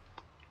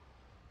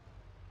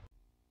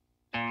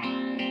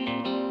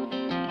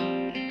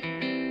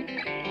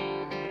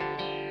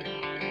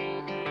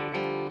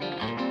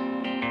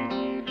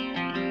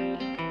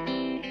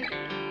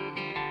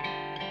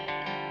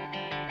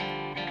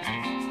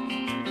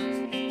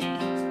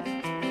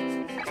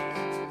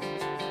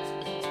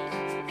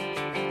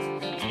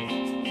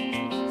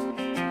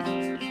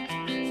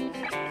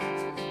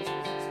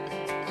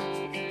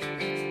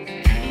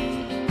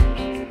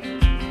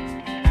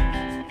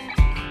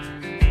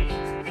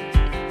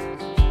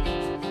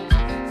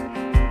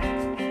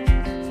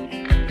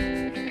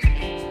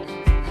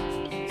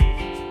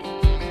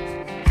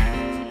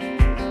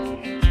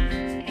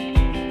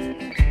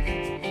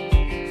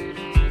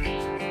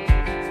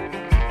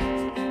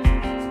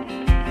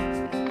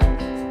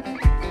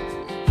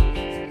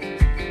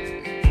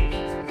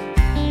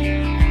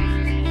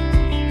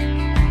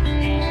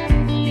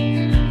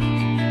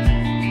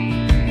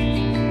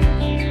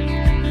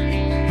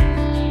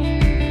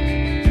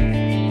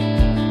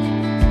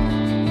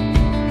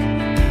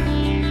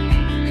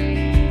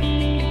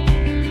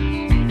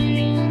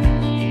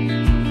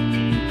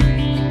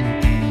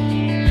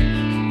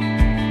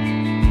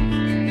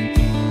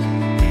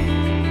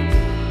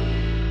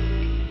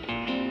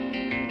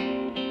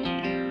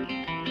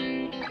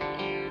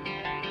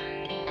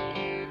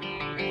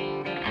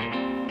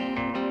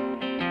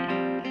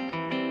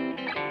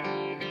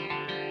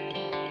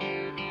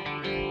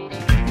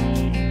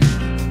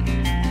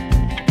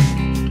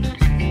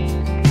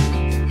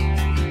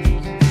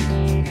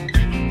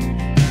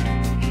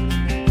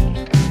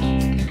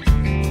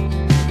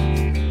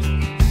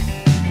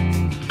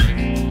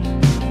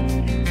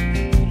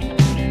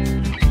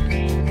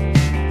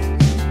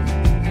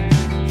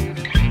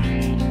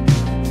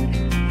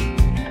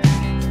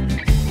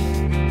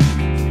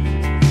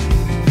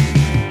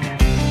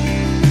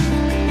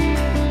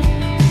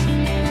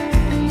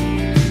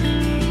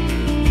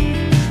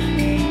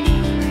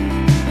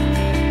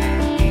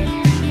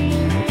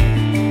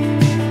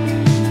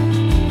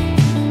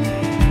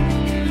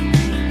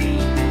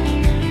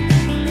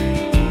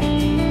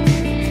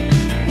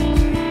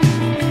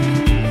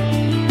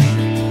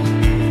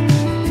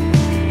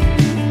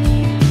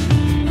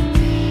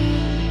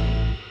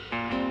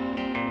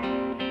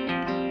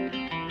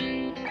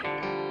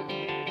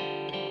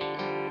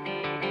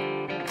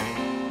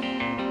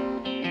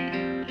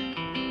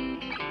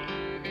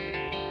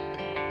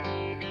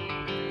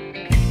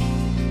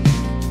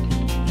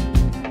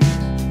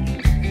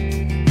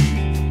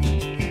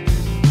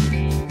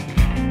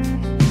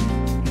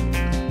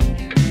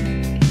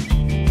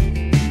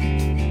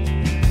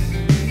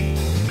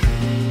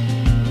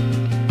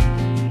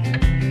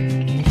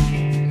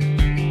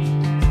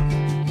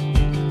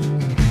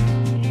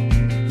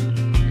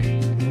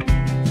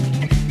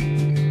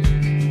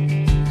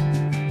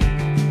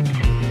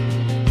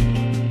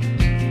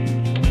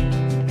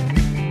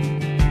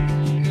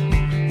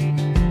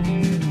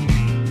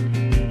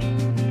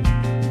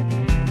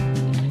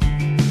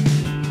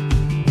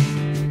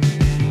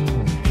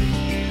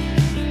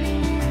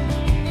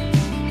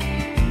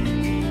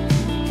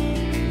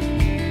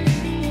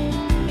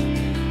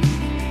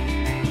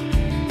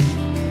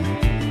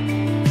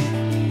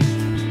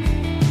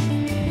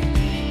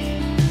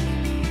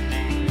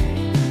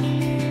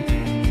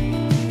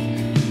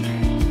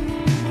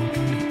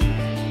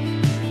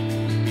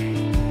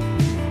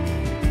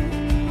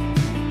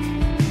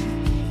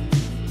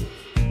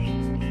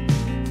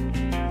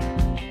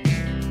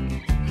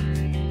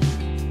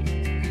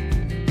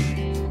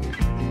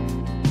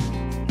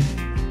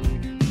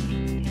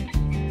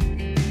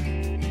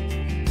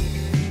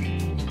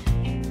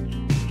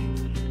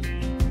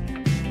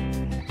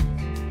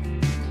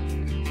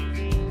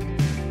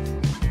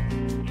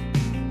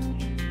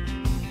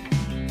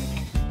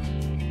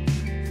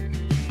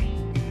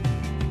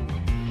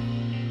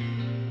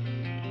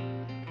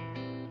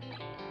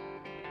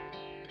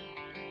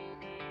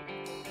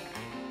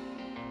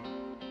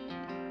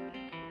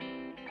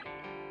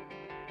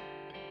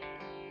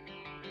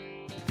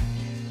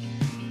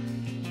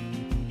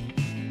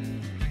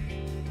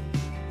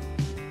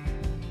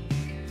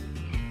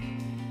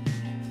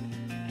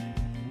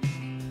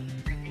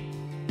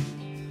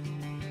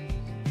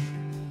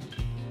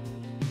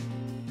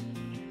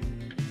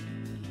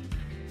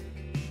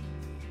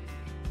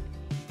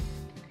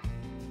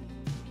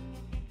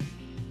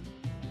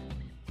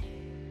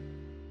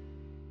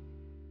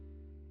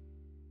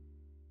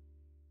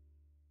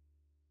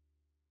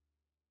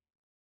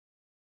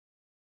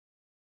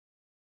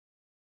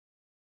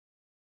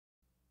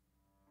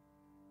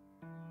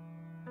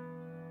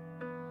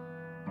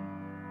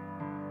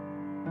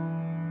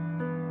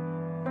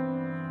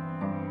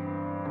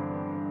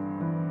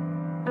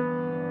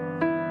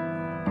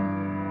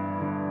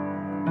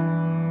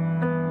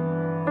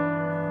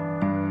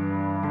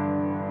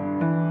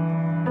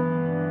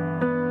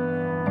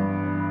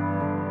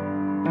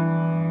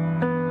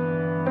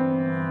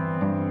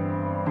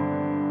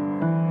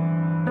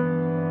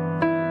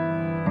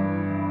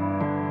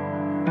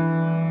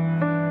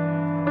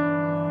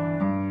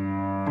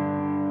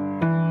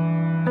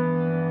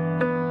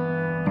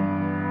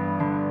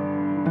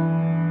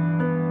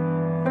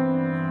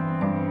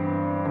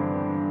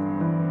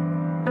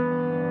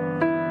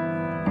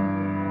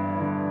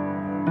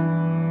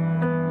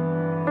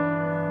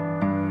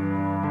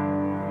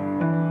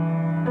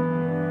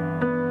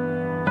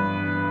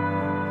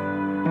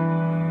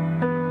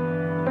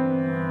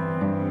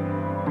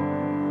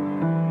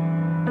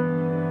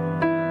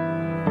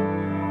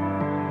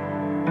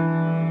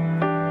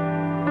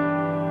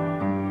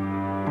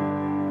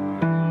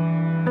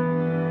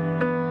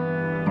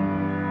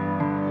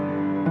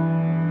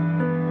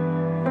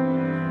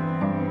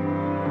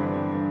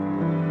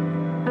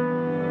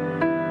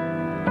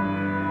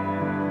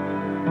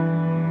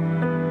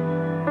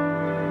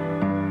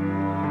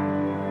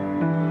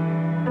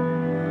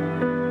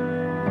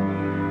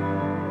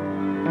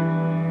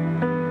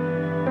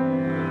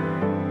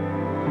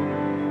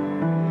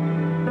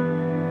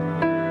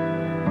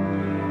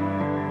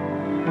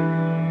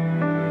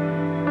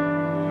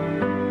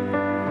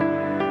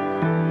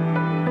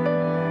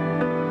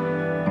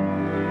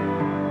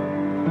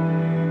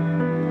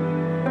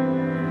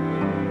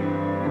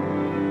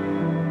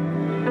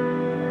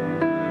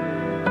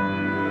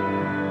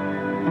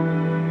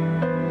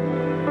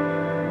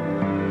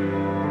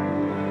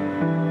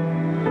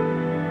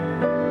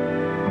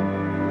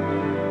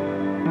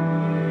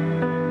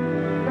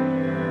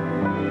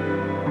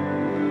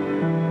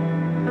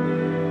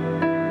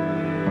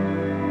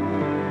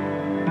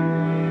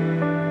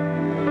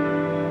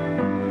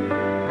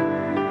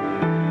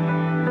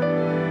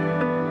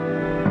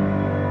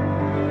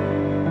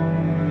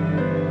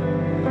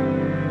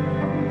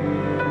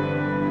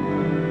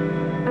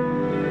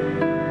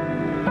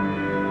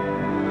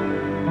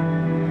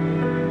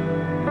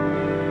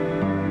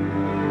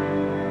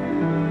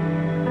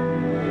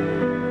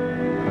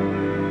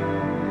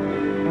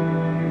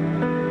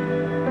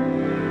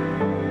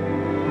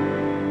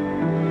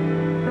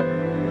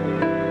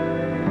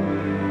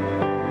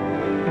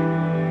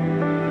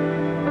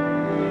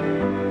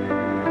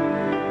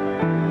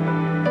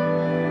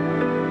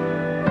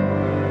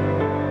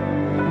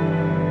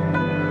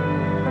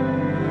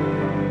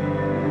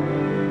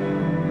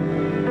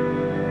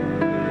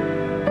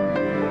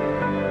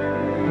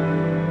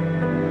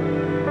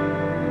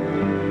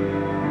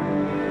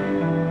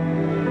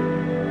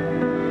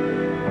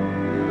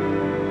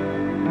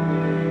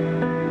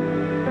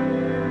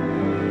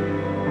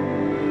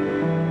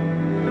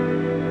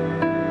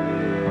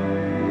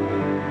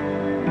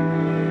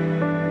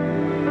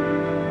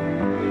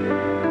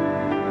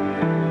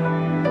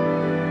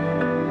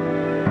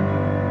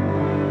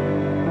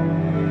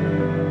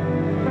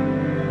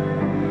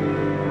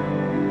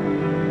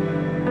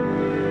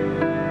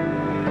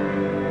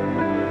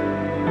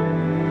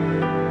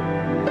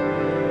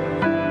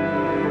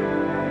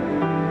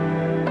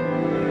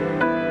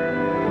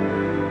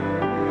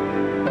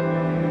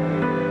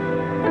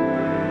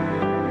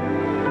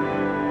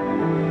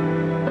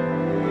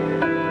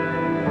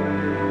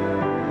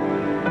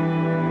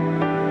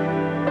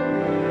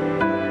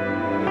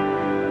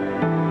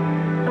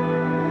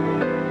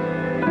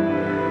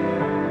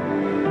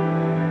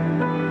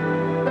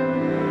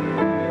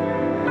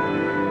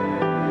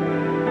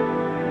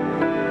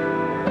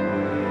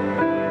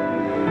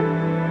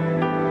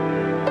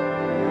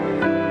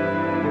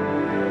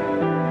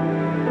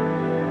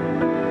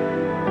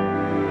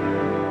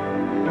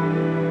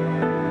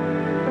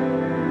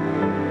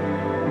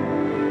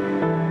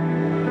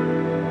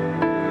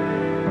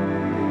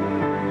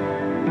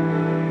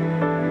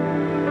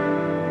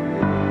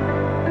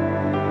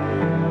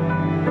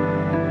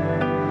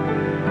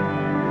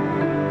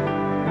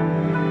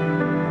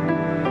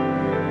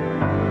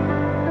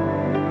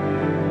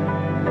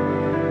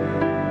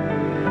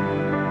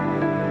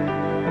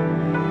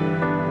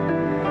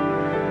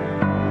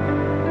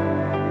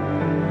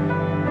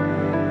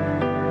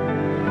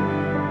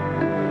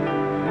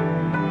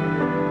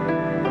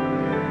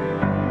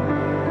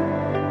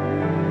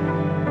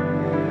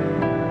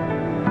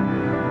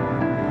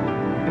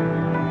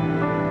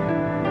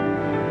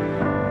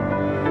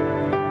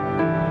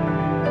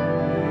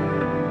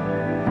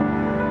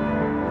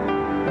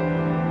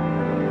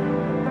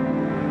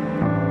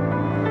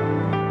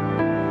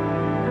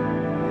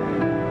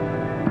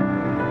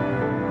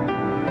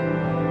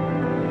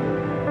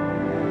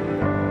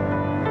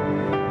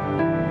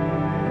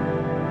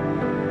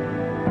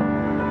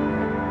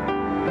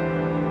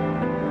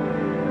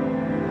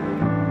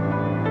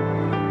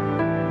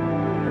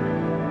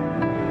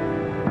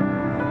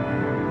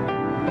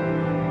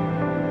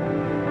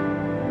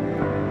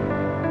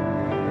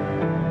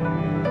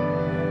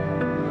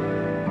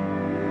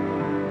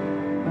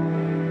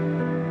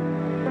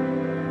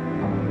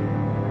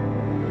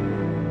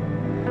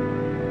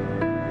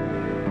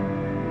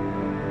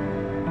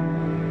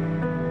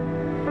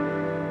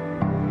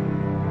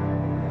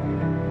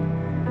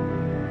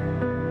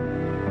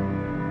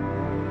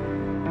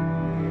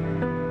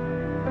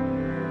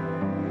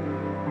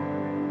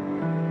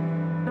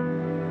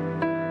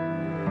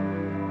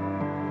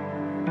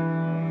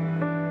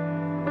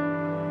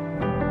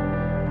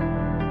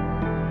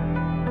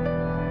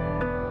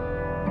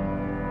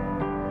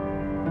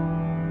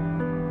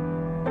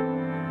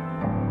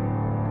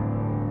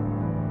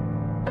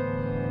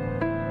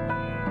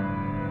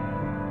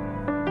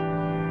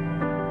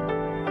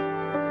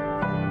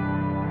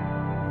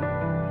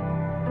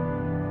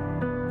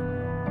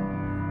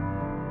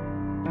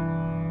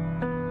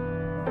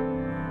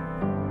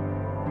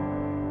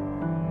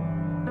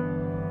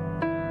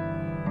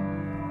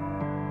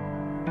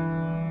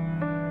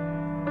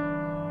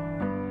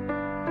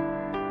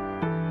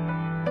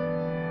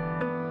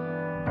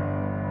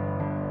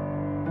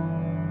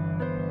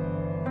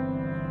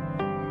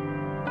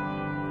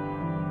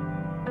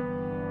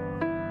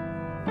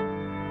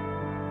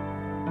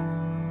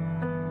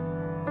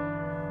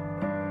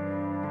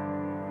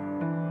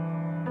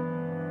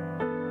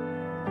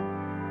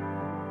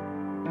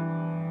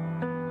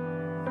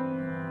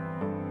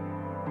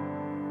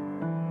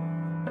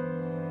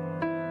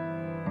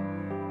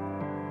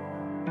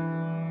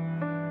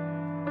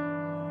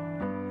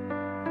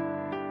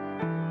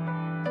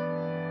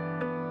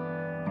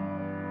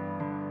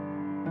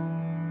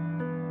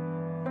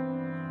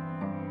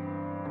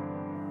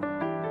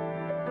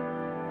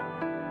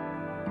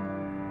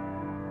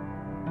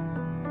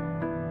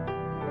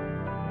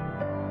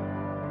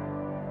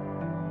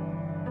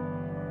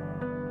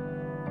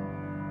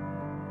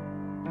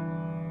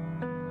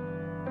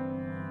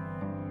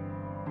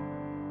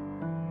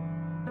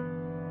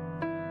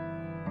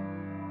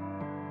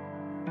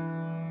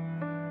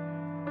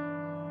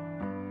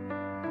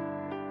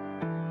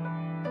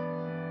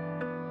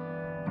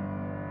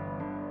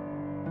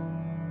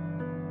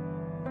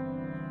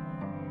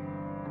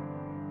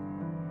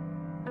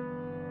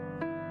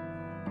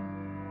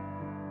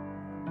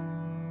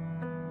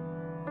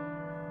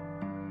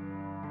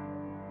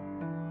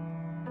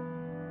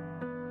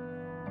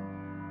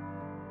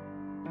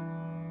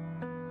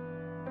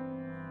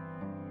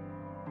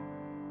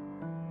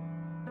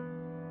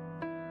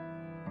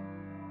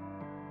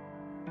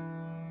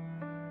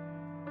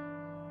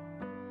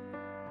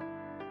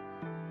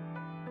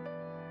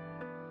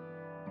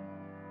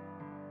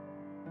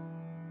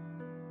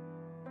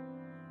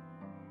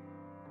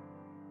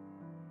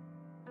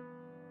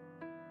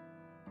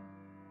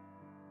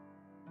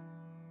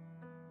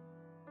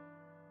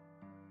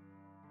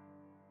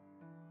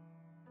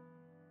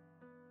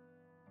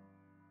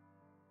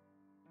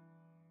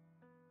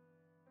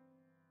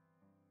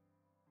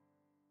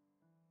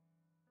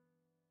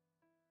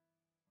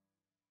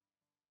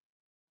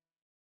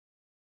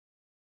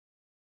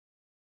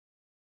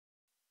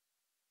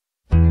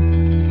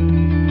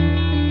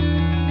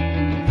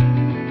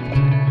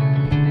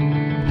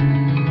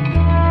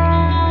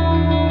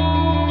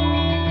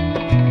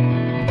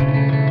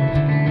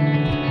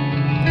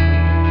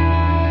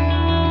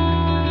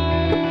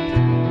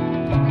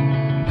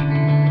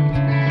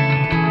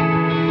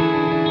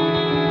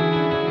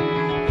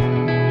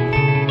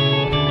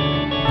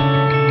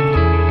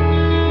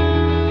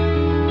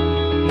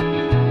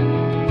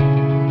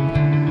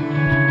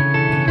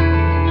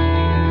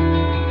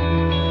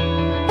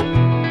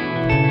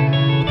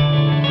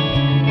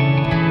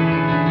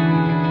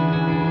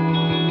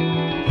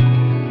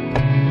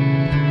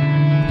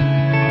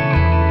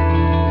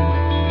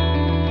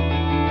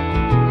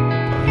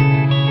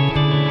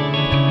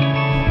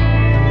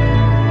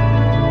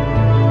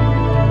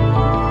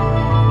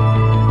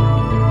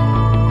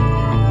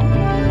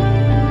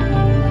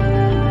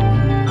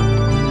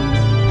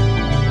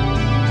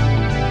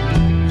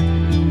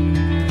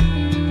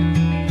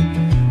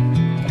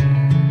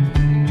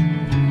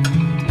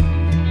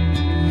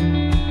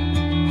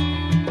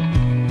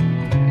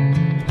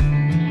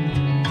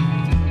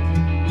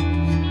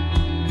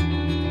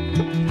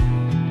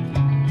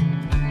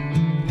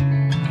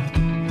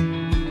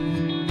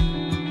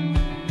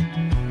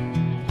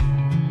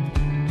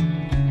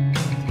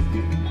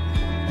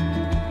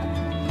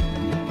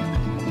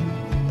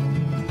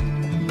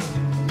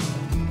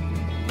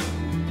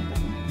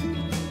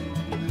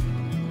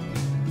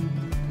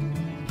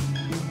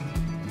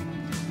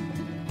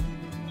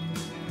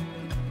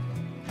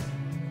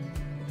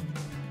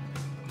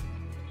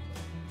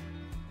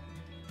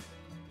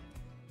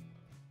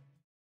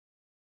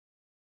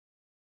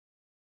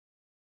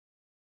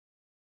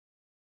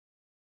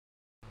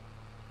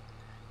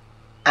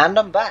 And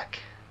I'm back.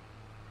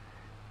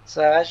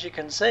 So as you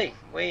can see,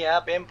 we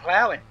have been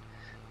ploughing.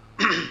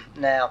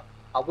 Now,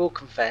 I will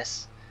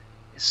confess,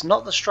 it's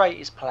not the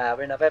straightest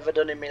ploughing I've ever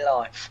done in my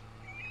life.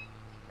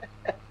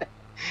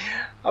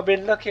 I've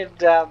been looking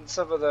down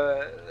some of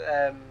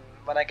the,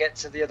 when I get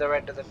to the other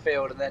end of the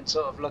field, and then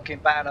sort of looking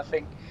back, and I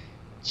think,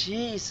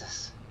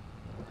 Jesus,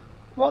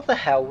 what the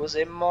hell was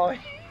in my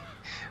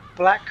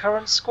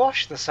blackcurrant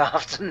squash this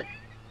afternoon?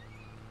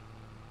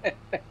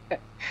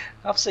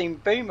 I've seen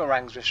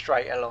boomerangs with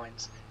straighter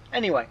lines.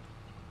 Anyway,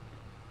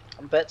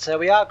 but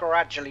we are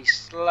gradually,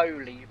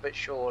 slowly but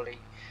surely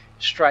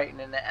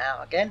straightening it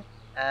out again.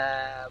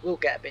 We'll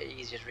get a bit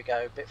easier as we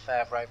go a bit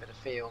further over the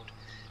field,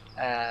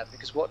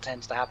 because what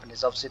tends to happen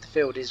is obviously the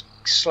field is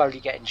slowly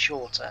getting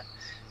shorter,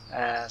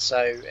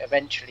 so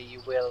eventually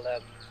you will,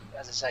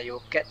 as I say,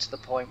 you'll get to the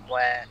point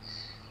where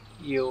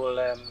you'll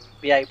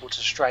be able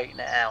to straighten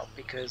it out,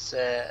 because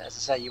as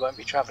I say, you won't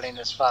be travelling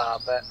as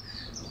far. But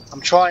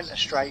I'm trying to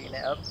straighten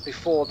it up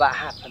before that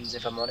happens,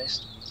 if I'm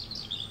honest.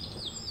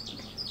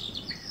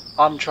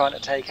 I'm trying to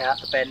take out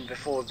the bend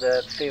before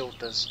the field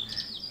does.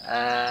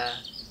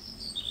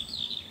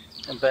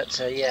 But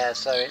yeah,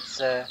 so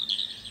it's I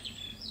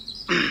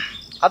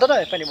don't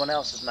know if anyone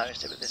else has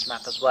noticed it with this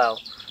map as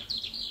well.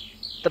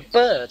 The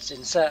birds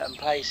in certain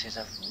places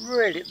are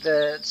really,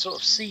 the sort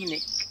of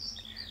scenic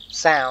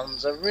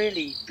sounds are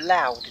really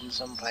loud in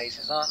some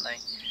places, aren't they?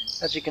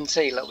 As you can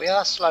see, look, we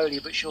are slowly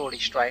but surely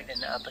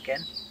straightening it up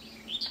again.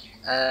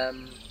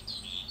 And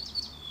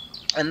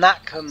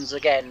that comes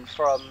again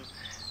from,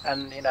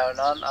 and you know, and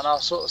I'll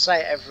sort of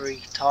say it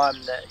every time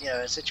that, you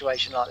know, a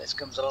situation like this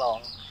comes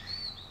along,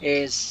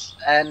 is,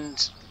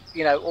 and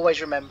you know,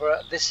 always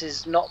remember, this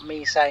is not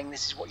me saying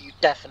this is what you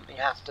definitely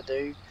have to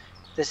do.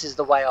 This is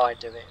the way I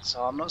do it.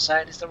 So I'm not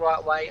saying it's the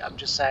right way, I'm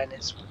just saying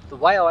it's the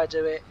way I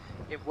do it.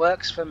 It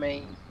works for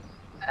me,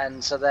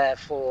 and so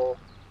therefore,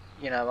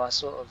 you know, I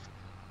sort of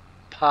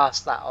pass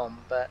that on.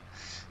 But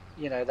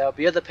you know, there'll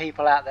be other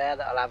people out there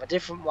that'll have a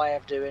different way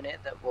of doing it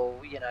that will,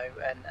 you know,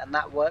 and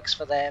that works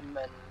for them,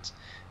 and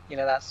you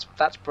know, that's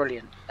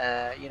brilliant.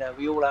 You know,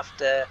 we have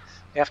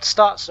to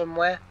start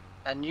somewhere,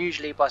 and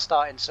usually by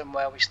starting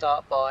somewhere, we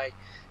start by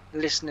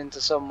listening to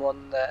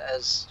someone that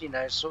has, you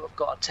know, sort of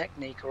got a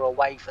technique or a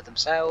way for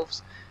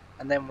themselves,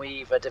 and then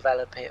we either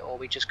develop it or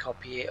we just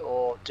copy it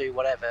or do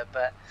whatever.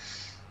 But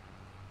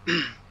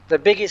the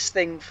biggest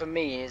thing for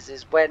me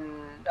is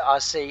when I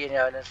see, you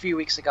know, and a few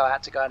weeks ago I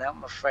had to go and help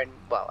my friend.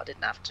 Well, I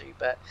didn't have to,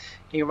 but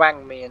he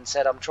rang me and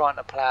said, I'm trying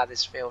to plough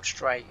this field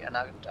straight, and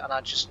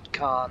I just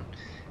can't.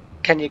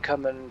 Can you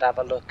come and have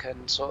a look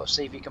and sort of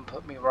see if you can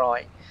put me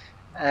right?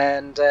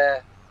 And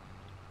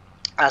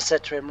I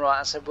said to him, right,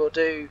 I said, we'll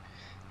do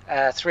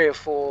 3 or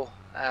 4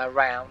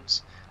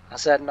 rounds. I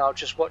said, and I'll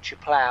just watch you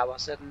plough. I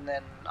said, and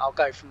then I'll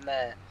go from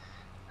there.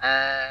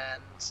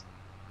 And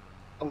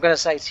I'm going to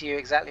say to you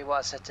exactly what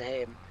I said to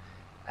him.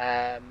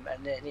 And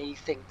then he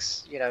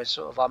thinks, you know,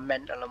 sort of I'm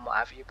mental and what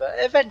have you. But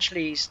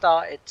eventually he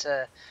started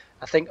to,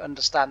 I think,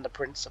 understand the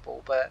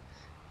principle. But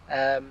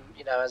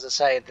you know, as I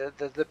say,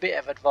 the bit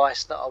of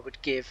advice that I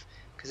would give,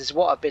 because it's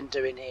what I've been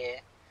doing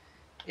here,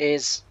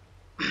 is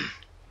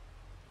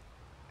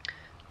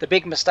the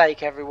big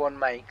mistake everyone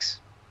makes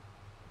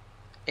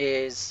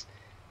is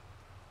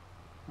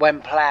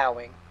when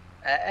ploughing,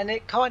 and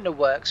it kind of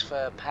works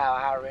for power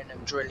harrowing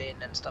and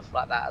drilling and stuff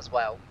like that as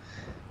well.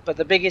 But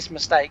the biggest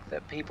mistake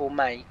that people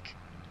make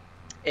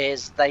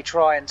is they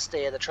try and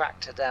steer the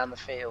tractor down the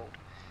field,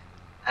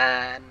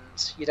 and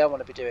you don't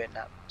want to be doing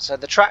that. So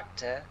the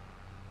tractor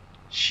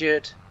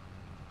you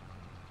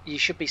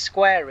should be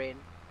squaring,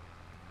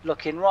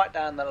 looking right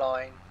down the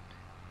line,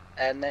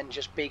 and then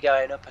just be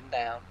going up and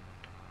down.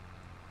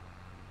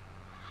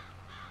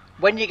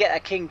 When you get a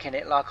kink in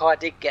it, like I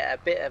did get a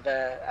bit of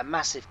a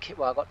massive kink,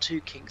 well, I got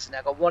 2 kinks in there.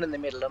 I got one in the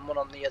middle and one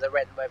on the other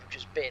end where we've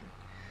just been.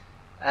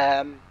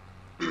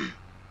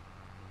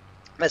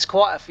 There's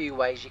quite a few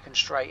ways you can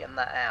straighten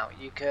that out.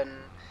 You can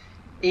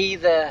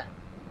either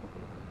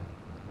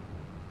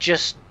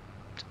just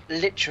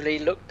literally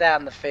look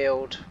down the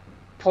field,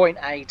 point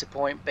A to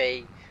point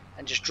B,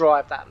 and just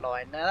drive that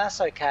line. Now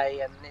that's okay,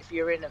 and if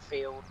you're in a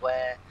field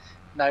where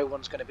no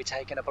one's going to be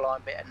taking a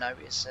blind bit of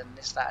notice and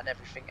this, that and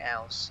everything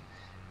else,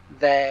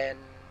 then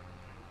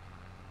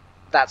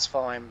that's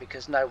fine,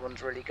 because no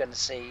one's really going to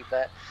see.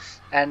 But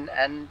and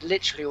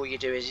literally all you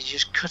do is you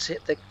just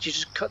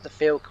cut the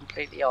field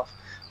completely off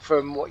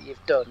from what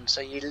you've done.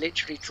 So you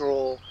literally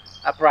draw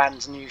a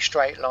brand new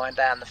straight line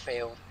down the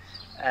field.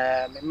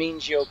 It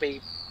means you'll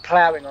be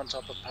ploughing on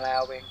top of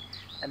ploughing,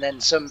 and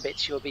then some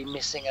bits you'll be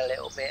missing a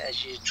little bit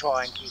as you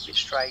try and keep it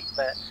straight.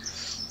 But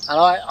and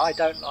I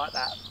don't like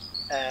that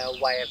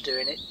way of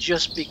doing it,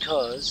 just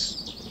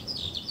because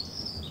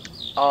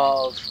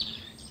of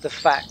the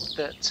fact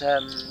that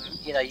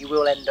you know, you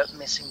will end up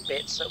missing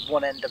bits at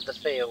one end of the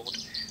field,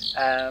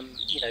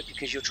 you know,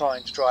 because you're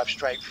trying to drive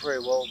straight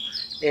through. Well,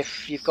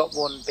 if you've got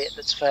one bit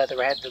that's further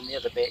ahead than the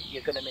other bit,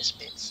 you're going to miss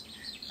bits.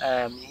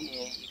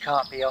 You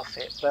can't be off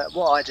it. But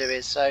what I do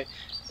is, so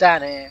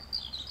down here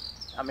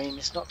I mean,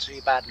 it's not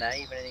too bad now.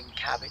 Even in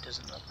cab, it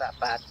doesn't look that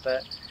bad.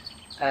 But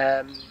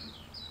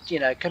you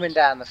know, coming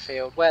down the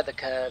field where the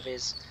curve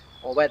is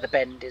or where the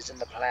bend is in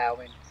the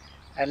ploughing,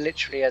 and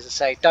literally, as I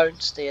say,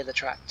 don't steer the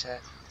tractor.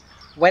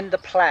 When the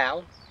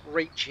plough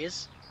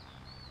reaches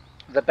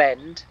the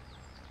bend,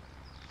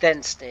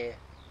 then steer.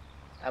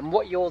 And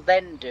what you're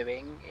then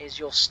doing is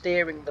you're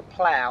steering the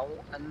plough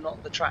and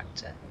not the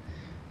tractor.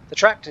 The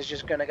tractor's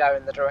just going to go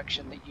in the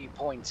direction that you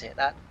point it.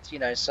 That, you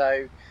know,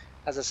 so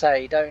as I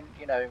say, don't,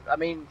 you know, I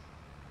mean,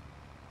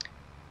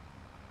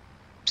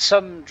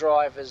 some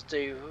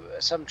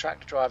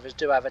tractor drivers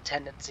do have a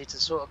tendency to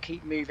sort of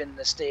keep moving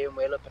the steering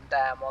wheel up and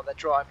down while they're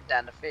driving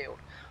down the field.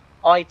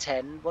 I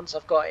tend, once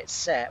I've got it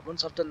set,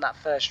 once I've done that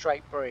first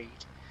straight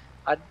breed,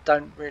 I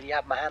don't really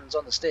have my hands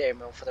on the steering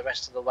wheel for the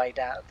rest of the way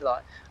down,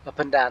 like up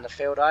and down the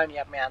field. I only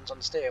have my hands on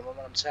the steering wheel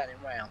when I'm turning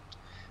round.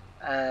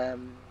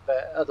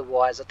 But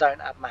otherwise, I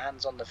don't have my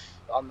hands on the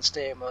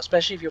steering wheel,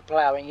 especially if you're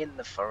ploughing in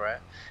the furrow.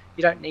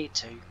 You don't need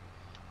to,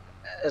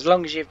 as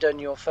long as you've done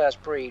your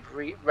first breed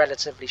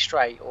relatively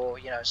straight, or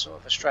you know, sort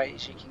of as straight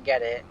as you can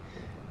get it.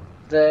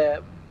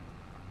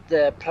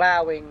 The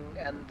ploughing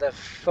and the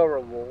furrow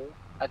wall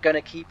are going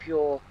to keep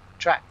your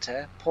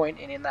tractor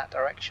pointing in that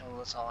direction all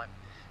the time.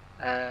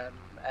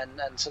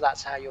 And so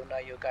that's how you'll know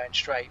you're going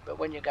straight. But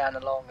when you're going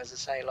along, as I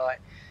say, like,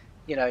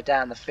 you know,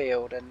 down the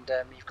field and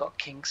you've got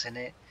kinks in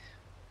it,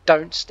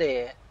 don't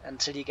steer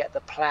until you get the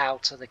plough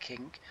to the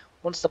kink.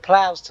 Once the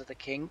plough's to the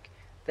kink,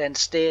 then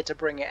steer to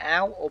bring it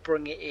out or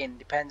bring it in,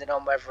 depending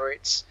on whether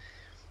it's...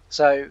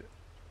 So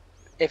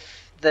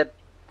if the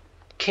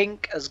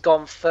kink has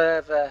gone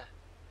further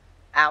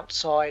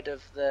outside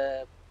of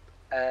the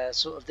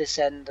sort of this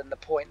end and the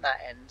point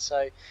that end,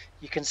 so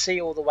you can see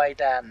all the way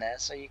down there,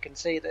 so you can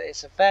see that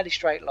it's a fairly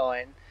straight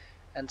line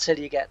until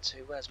you get to,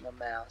 where's my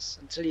mouse,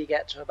 until you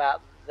get to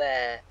about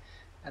there,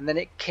 and then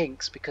it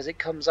kinks because it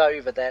comes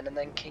over then and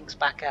then kinks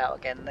back out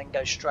again and then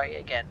goes straight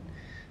again.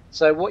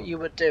 So what you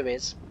would do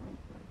is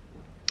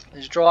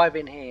drive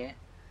in here,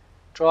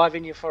 drive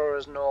in your furrow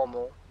as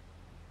normal,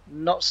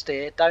 not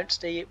steer, don't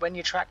steer. When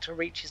your tractor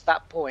reaches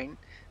that point,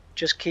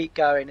 just keep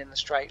going in the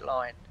straight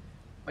line.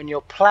 When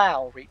your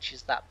plough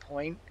reaches that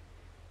point,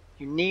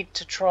 you need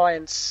to try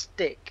and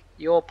stick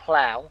your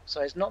plough,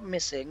 so it's not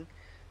missing,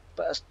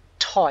 but as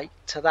tight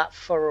to that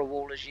furrow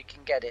wall as you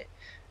can get it.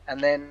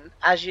 And then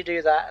as you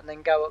do that, and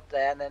then go up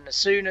there, and then as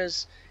soon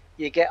as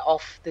you get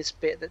off this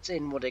bit that's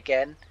inward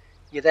again,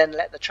 you then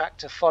let the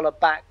tractor follow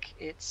back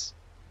its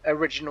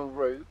original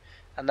route,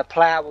 and the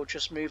plough will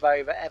just move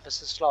over ever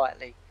so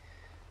slightly.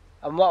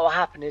 And what will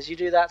happen is you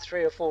do that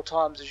 3 or 4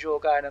 times as you're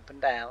going up and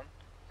down.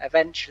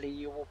 Eventually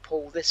you will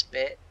pull this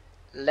bit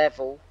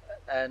level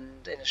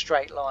and in a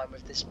straight line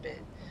with this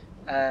bit.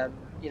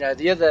 You know,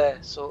 the other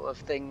sort of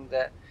thing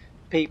that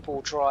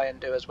people try and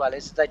do as well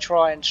is they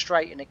try and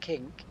straighten a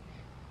kink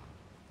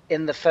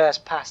in the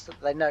first pass that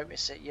they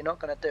notice it. You're not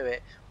going to do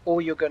it. All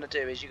you're going to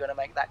do is you're going to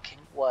make that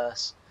kink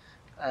worse.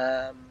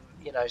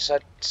 You know, so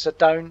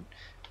don't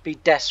be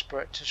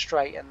desperate to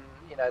straighten,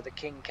 you know, the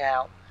kink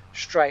out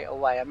straight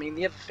away. I mean,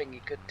 the other thing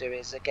you could do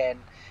is, again,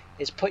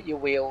 is put your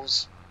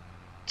wheels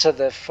to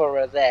the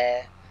furrow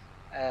there,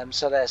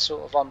 so they're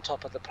sort of on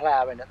top of the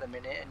ploughing at the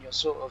minute, and you're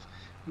sort of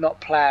not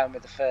ploughing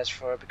with the first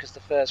furrow, because the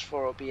first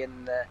furrow will be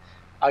in the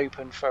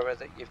open furrow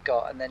that you've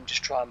got, and then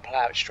just try and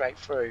plough it straight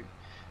through,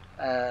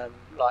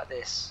 like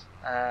this.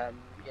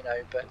 You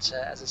know, but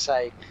as I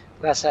say,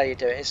 that's how you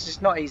do it. It's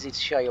just not easy to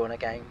show you on a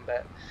game,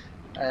 but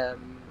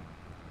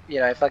you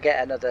know, if I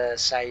get another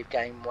save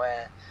game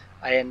where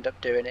I end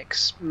up doing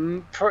it,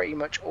 pretty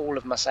much all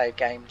of my save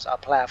games I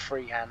plough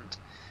freehand.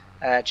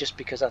 Just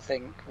because I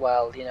think,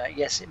 well, you know,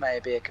 yes, it may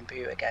be a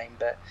computer game,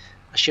 but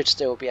I should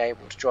still be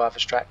able to drive a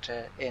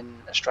tractor in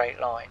a straight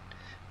line.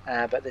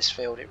 But this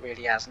field, it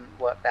really hasn't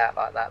worked out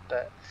like that.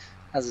 But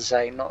as I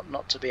say,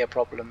 not to be a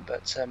problem.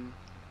 But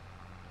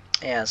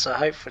yeah, so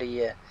hopefully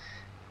you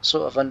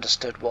sort of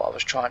understood what I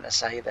was trying to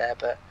say there.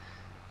 But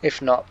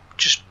if not,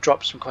 just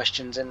drop some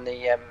questions in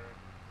the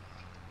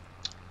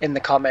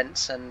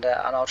comments, and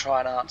I'll try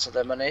and answer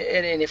them. And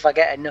if I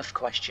get enough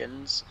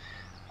questions,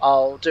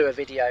 I'll do a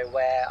video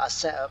where I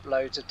set up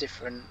loads of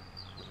different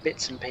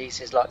bits and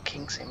pieces like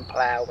kinks in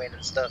ploughing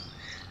and stuff,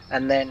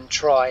 and then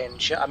try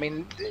and show. I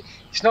mean,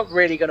 it's not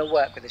really going to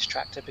work with this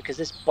tractor because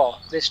this plough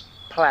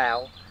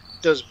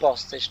does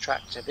boss this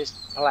tractor. This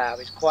plough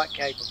is quite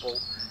capable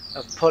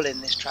of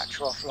pulling this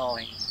tractor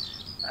offline.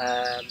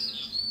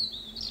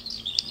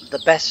 The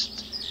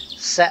best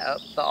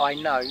setup that I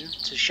know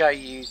to show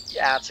you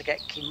how to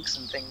get kinks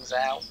and things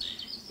out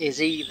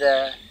is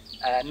either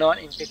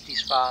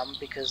 1950s farm,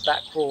 because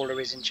that crawler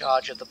is in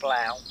charge of the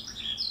plough,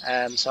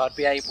 so I'd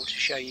be able to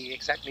show you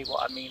exactly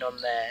what I mean on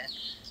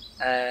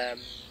there,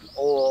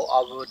 or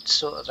I would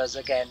sort of, as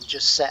again,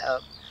 just set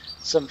up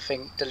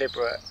something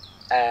deliberate,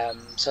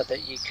 so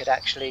that you could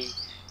actually,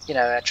 you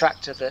know, a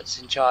tractor that's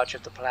in charge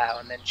of the plough,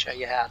 and then show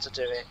you how to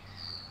do it.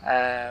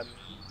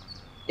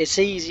 It's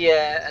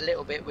easier a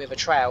little bit with a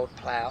trailed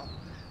plough,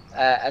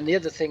 and the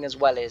other thing as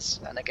well is,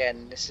 and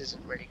again, this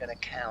isn't really going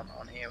to count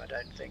on here, I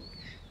don't think,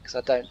 because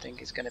I don't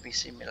think it's going to be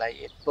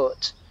simulated.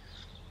 But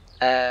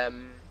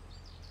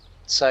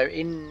so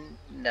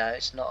no,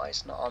 it's not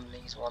on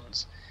these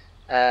ones,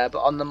 but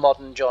on the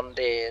modern John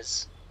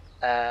Deeres,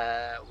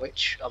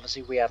 which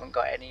obviously we haven't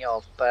got any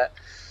of, but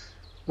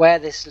where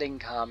this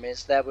link arm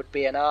is, there would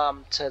be an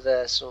arm to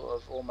the sort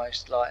of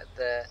almost like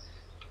the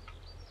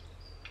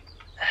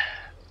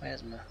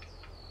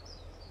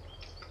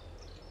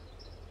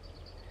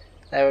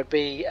there would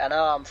be an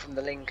arm from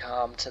the link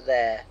arm to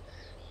there,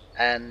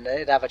 and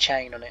it'd have a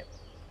chain on it.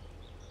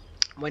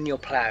 When you're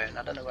ploughing,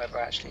 I don't know whether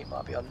actually it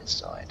might be on this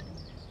side.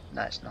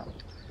 No, it's not.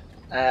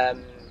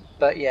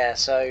 But yeah,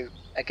 so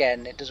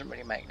again, it doesn't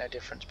really make no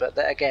difference. But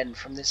again,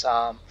 from this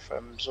arm,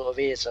 from sort of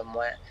here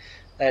somewhere,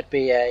 there'd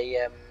be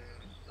a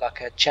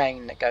like a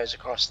chain that goes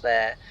across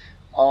there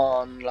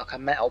on like a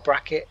metal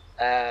bracket.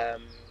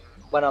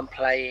 When I'm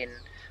playing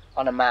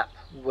on a map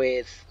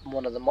with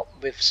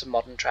with some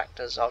modern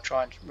tractors, I'll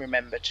try and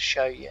remember to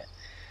show you.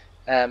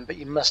 But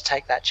you must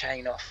take that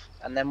chain off,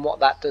 and then what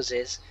that does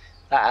is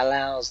that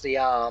allows the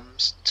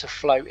arms to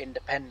float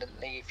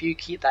independently. If you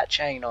keep that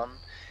chain on,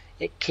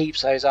 it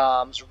keeps those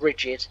arms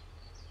rigid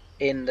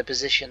in the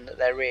position that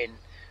they're in,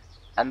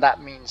 and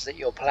that means that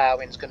your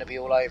ploughing is going to be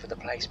all over the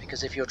place,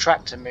 because if your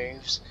tractor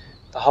moves,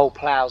 the whole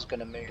plough's going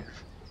to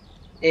move.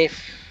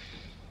 If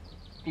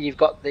you've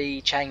got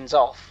the chains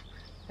off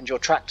and your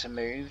tractor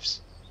moves,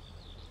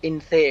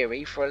 in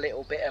theory, for a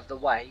little bit of the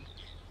way,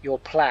 your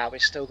plough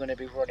is still going to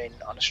be running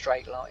on a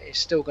straight line. It's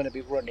still going to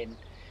be running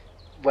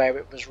where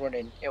it was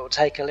running. It will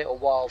take a little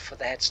while for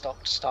the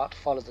headstock to start to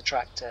follow the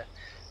tractor,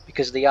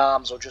 because the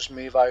arms will just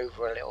move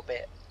over a little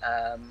bit,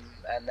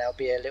 and there'll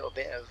be a little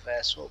bit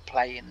of sort of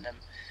play in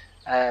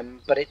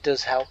them. But it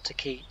does help to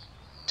keep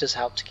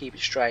it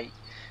straight.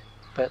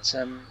 But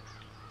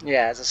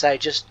yeah, as I say,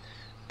 just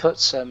put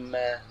some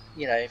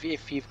you know,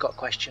 if you've got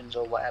questions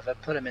or whatever,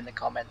 put them in the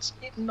comments.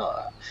 It's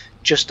not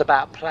just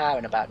about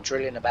ploughing, about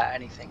drilling, about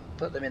anything.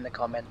 Put them in the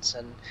comments,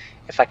 and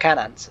if I can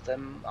answer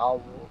them,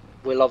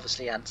 we'll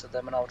obviously answer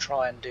them, and I'll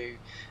try and do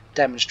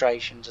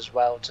demonstrations as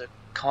well to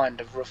kind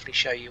of roughly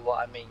show you what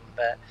I mean.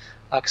 But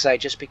like I say,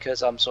 just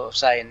because I'm sort of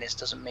saying this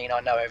doesn't mean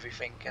I know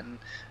everything, and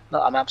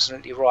I'm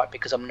absolutely right,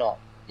 because I'm not.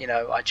 You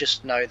know, I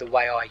just know the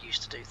way I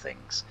used to do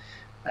things,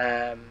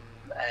 and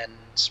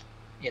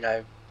you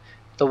know,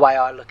 the way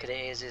I look at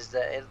it is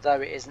that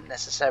though it isn't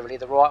necessarily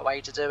the right way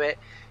to do it,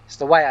 it's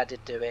the way I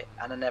did do it,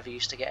 and I never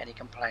used to get any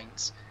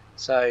complaints.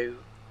 So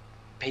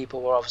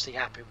people were obviously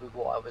happy with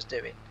what I was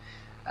doing,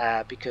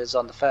 because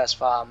on the first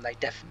farm they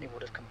definitely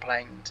would have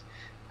complained,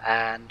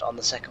 and on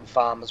the second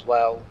farm as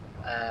well.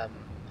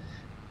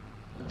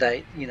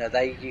 They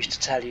used to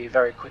tell you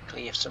very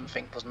quickly if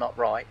something was not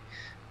right.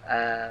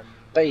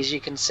 But as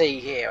you can see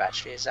here,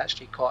 actually, it's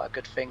actually quite a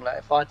good thing. Like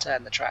if I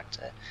turn the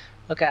tractor,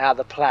 look at how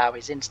the plough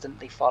is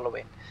instantly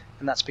following,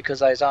 and that's because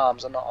those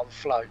arms are not on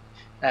float.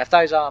 Now, if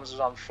those arms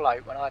were on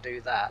float, when I do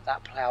that,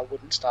 that plough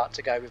wouldn't start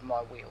to go with my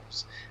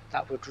wheels.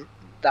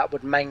 That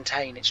would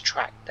maintain its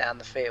track down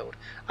the field,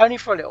 only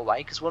for a little way,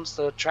 because once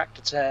the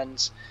tractor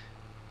turns,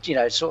 you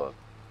know, sort of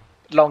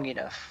long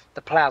enough,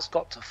 the plough's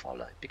got to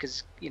follow,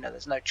 because you know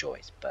there's no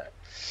choice. But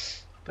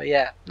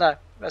yeah, no,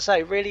 I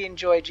say really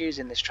enjoyed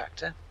using this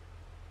tractor.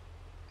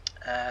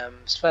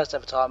 It's the first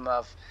ever time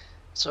I've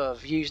sort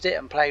of used it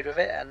and played with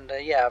it, and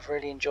yeah, I've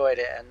really enjoyed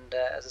it. And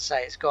as I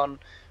say, it's gone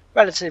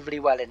relatively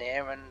well in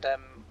here, and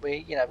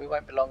we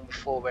won't be long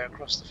before we're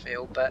across the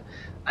field. But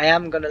I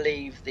am going to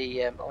leave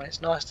the well,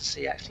 it's nice to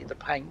see actually the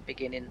paint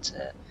beginning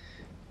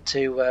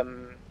to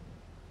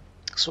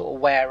sort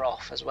of wear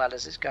off as well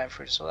as it's going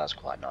through, so that's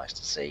quite nice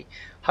to see.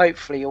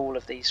 Hopefully all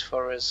of these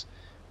furrows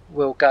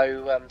will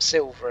go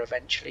silver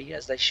eventually,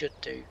 as they should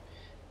do.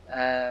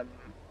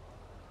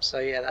 So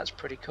yeah, that's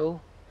pretty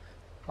cool.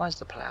 Why is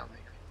the plough moving?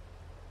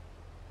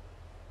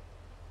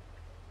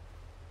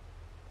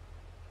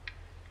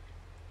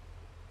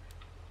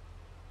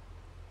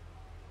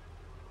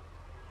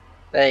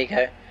 There you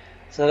go.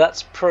 So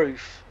that's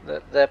proof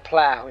that the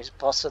plough is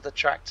boss of the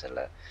tractor,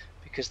 look,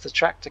 because the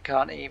tractor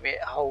can't even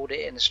hold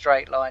it in a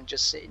straight line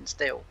just sitting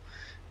still.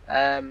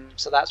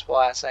 So that's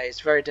why I say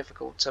it's very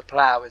difficult to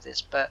plough with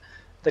this. But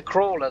the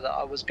crawler that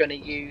I was going to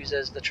use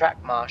as the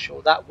track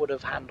marshal, that would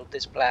have handled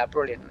this plough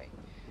brilliantly,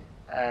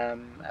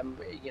 and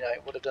you know,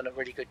 it would have done a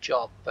really good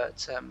job.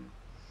 But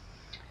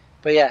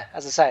yeah,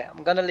 as I say,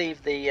 I'm going to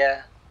leave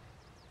the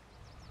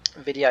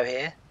video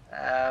here.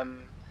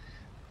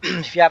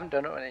 If you haven't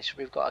done it,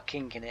 we've got a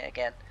kink in it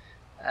again.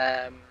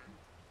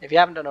 If you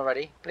haven't done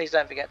already, please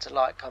don't forget to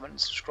like, comment and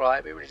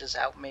subscribe. It really does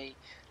help me,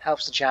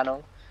 helps the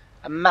channel.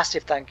 A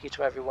massive thank you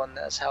to everyone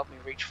that has helped me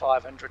reach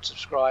 500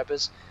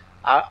 subscribers.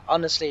 I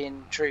honestly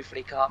and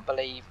truthfully can't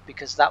believe,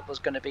 because that was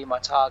going to be my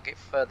target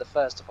for the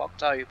 1st of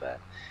October,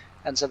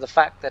 and so the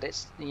fact that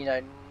it's, you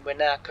know, we're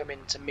now coming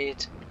to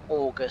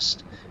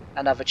mid-August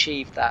and I've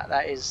achieved that,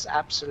 that is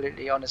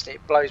absolutely, honestly,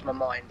 it blows my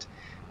mind.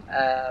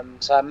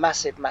 So a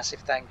massive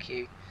thank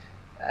you.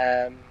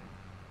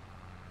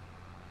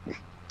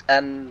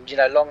 And you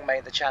know, long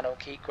may the channel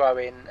keep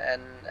growing,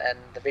 and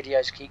the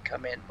videos keep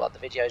coming. Well, the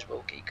videos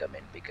will keep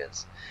coming,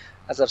 because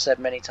as I've said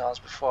many times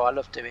before, I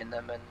love doing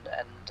them,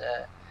 and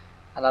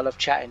I love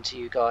chatting to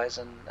you guys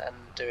and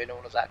doing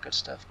all of that good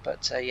stuff.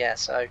 But yeah,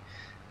 so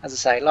as I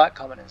say, like,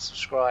 comment and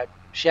subscribe,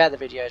 share the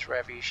videos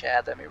wherever you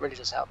share them. It really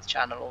does help the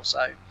channel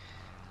also.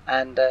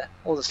 And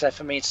all that's left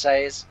for me to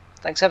say is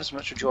thanks ever so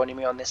much for joining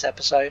me on this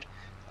episode.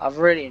 I've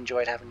really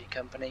enjoyed having your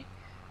company,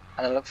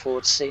 and I look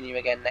forward to seeing you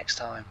again next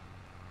time.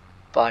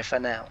 Bye for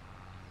now.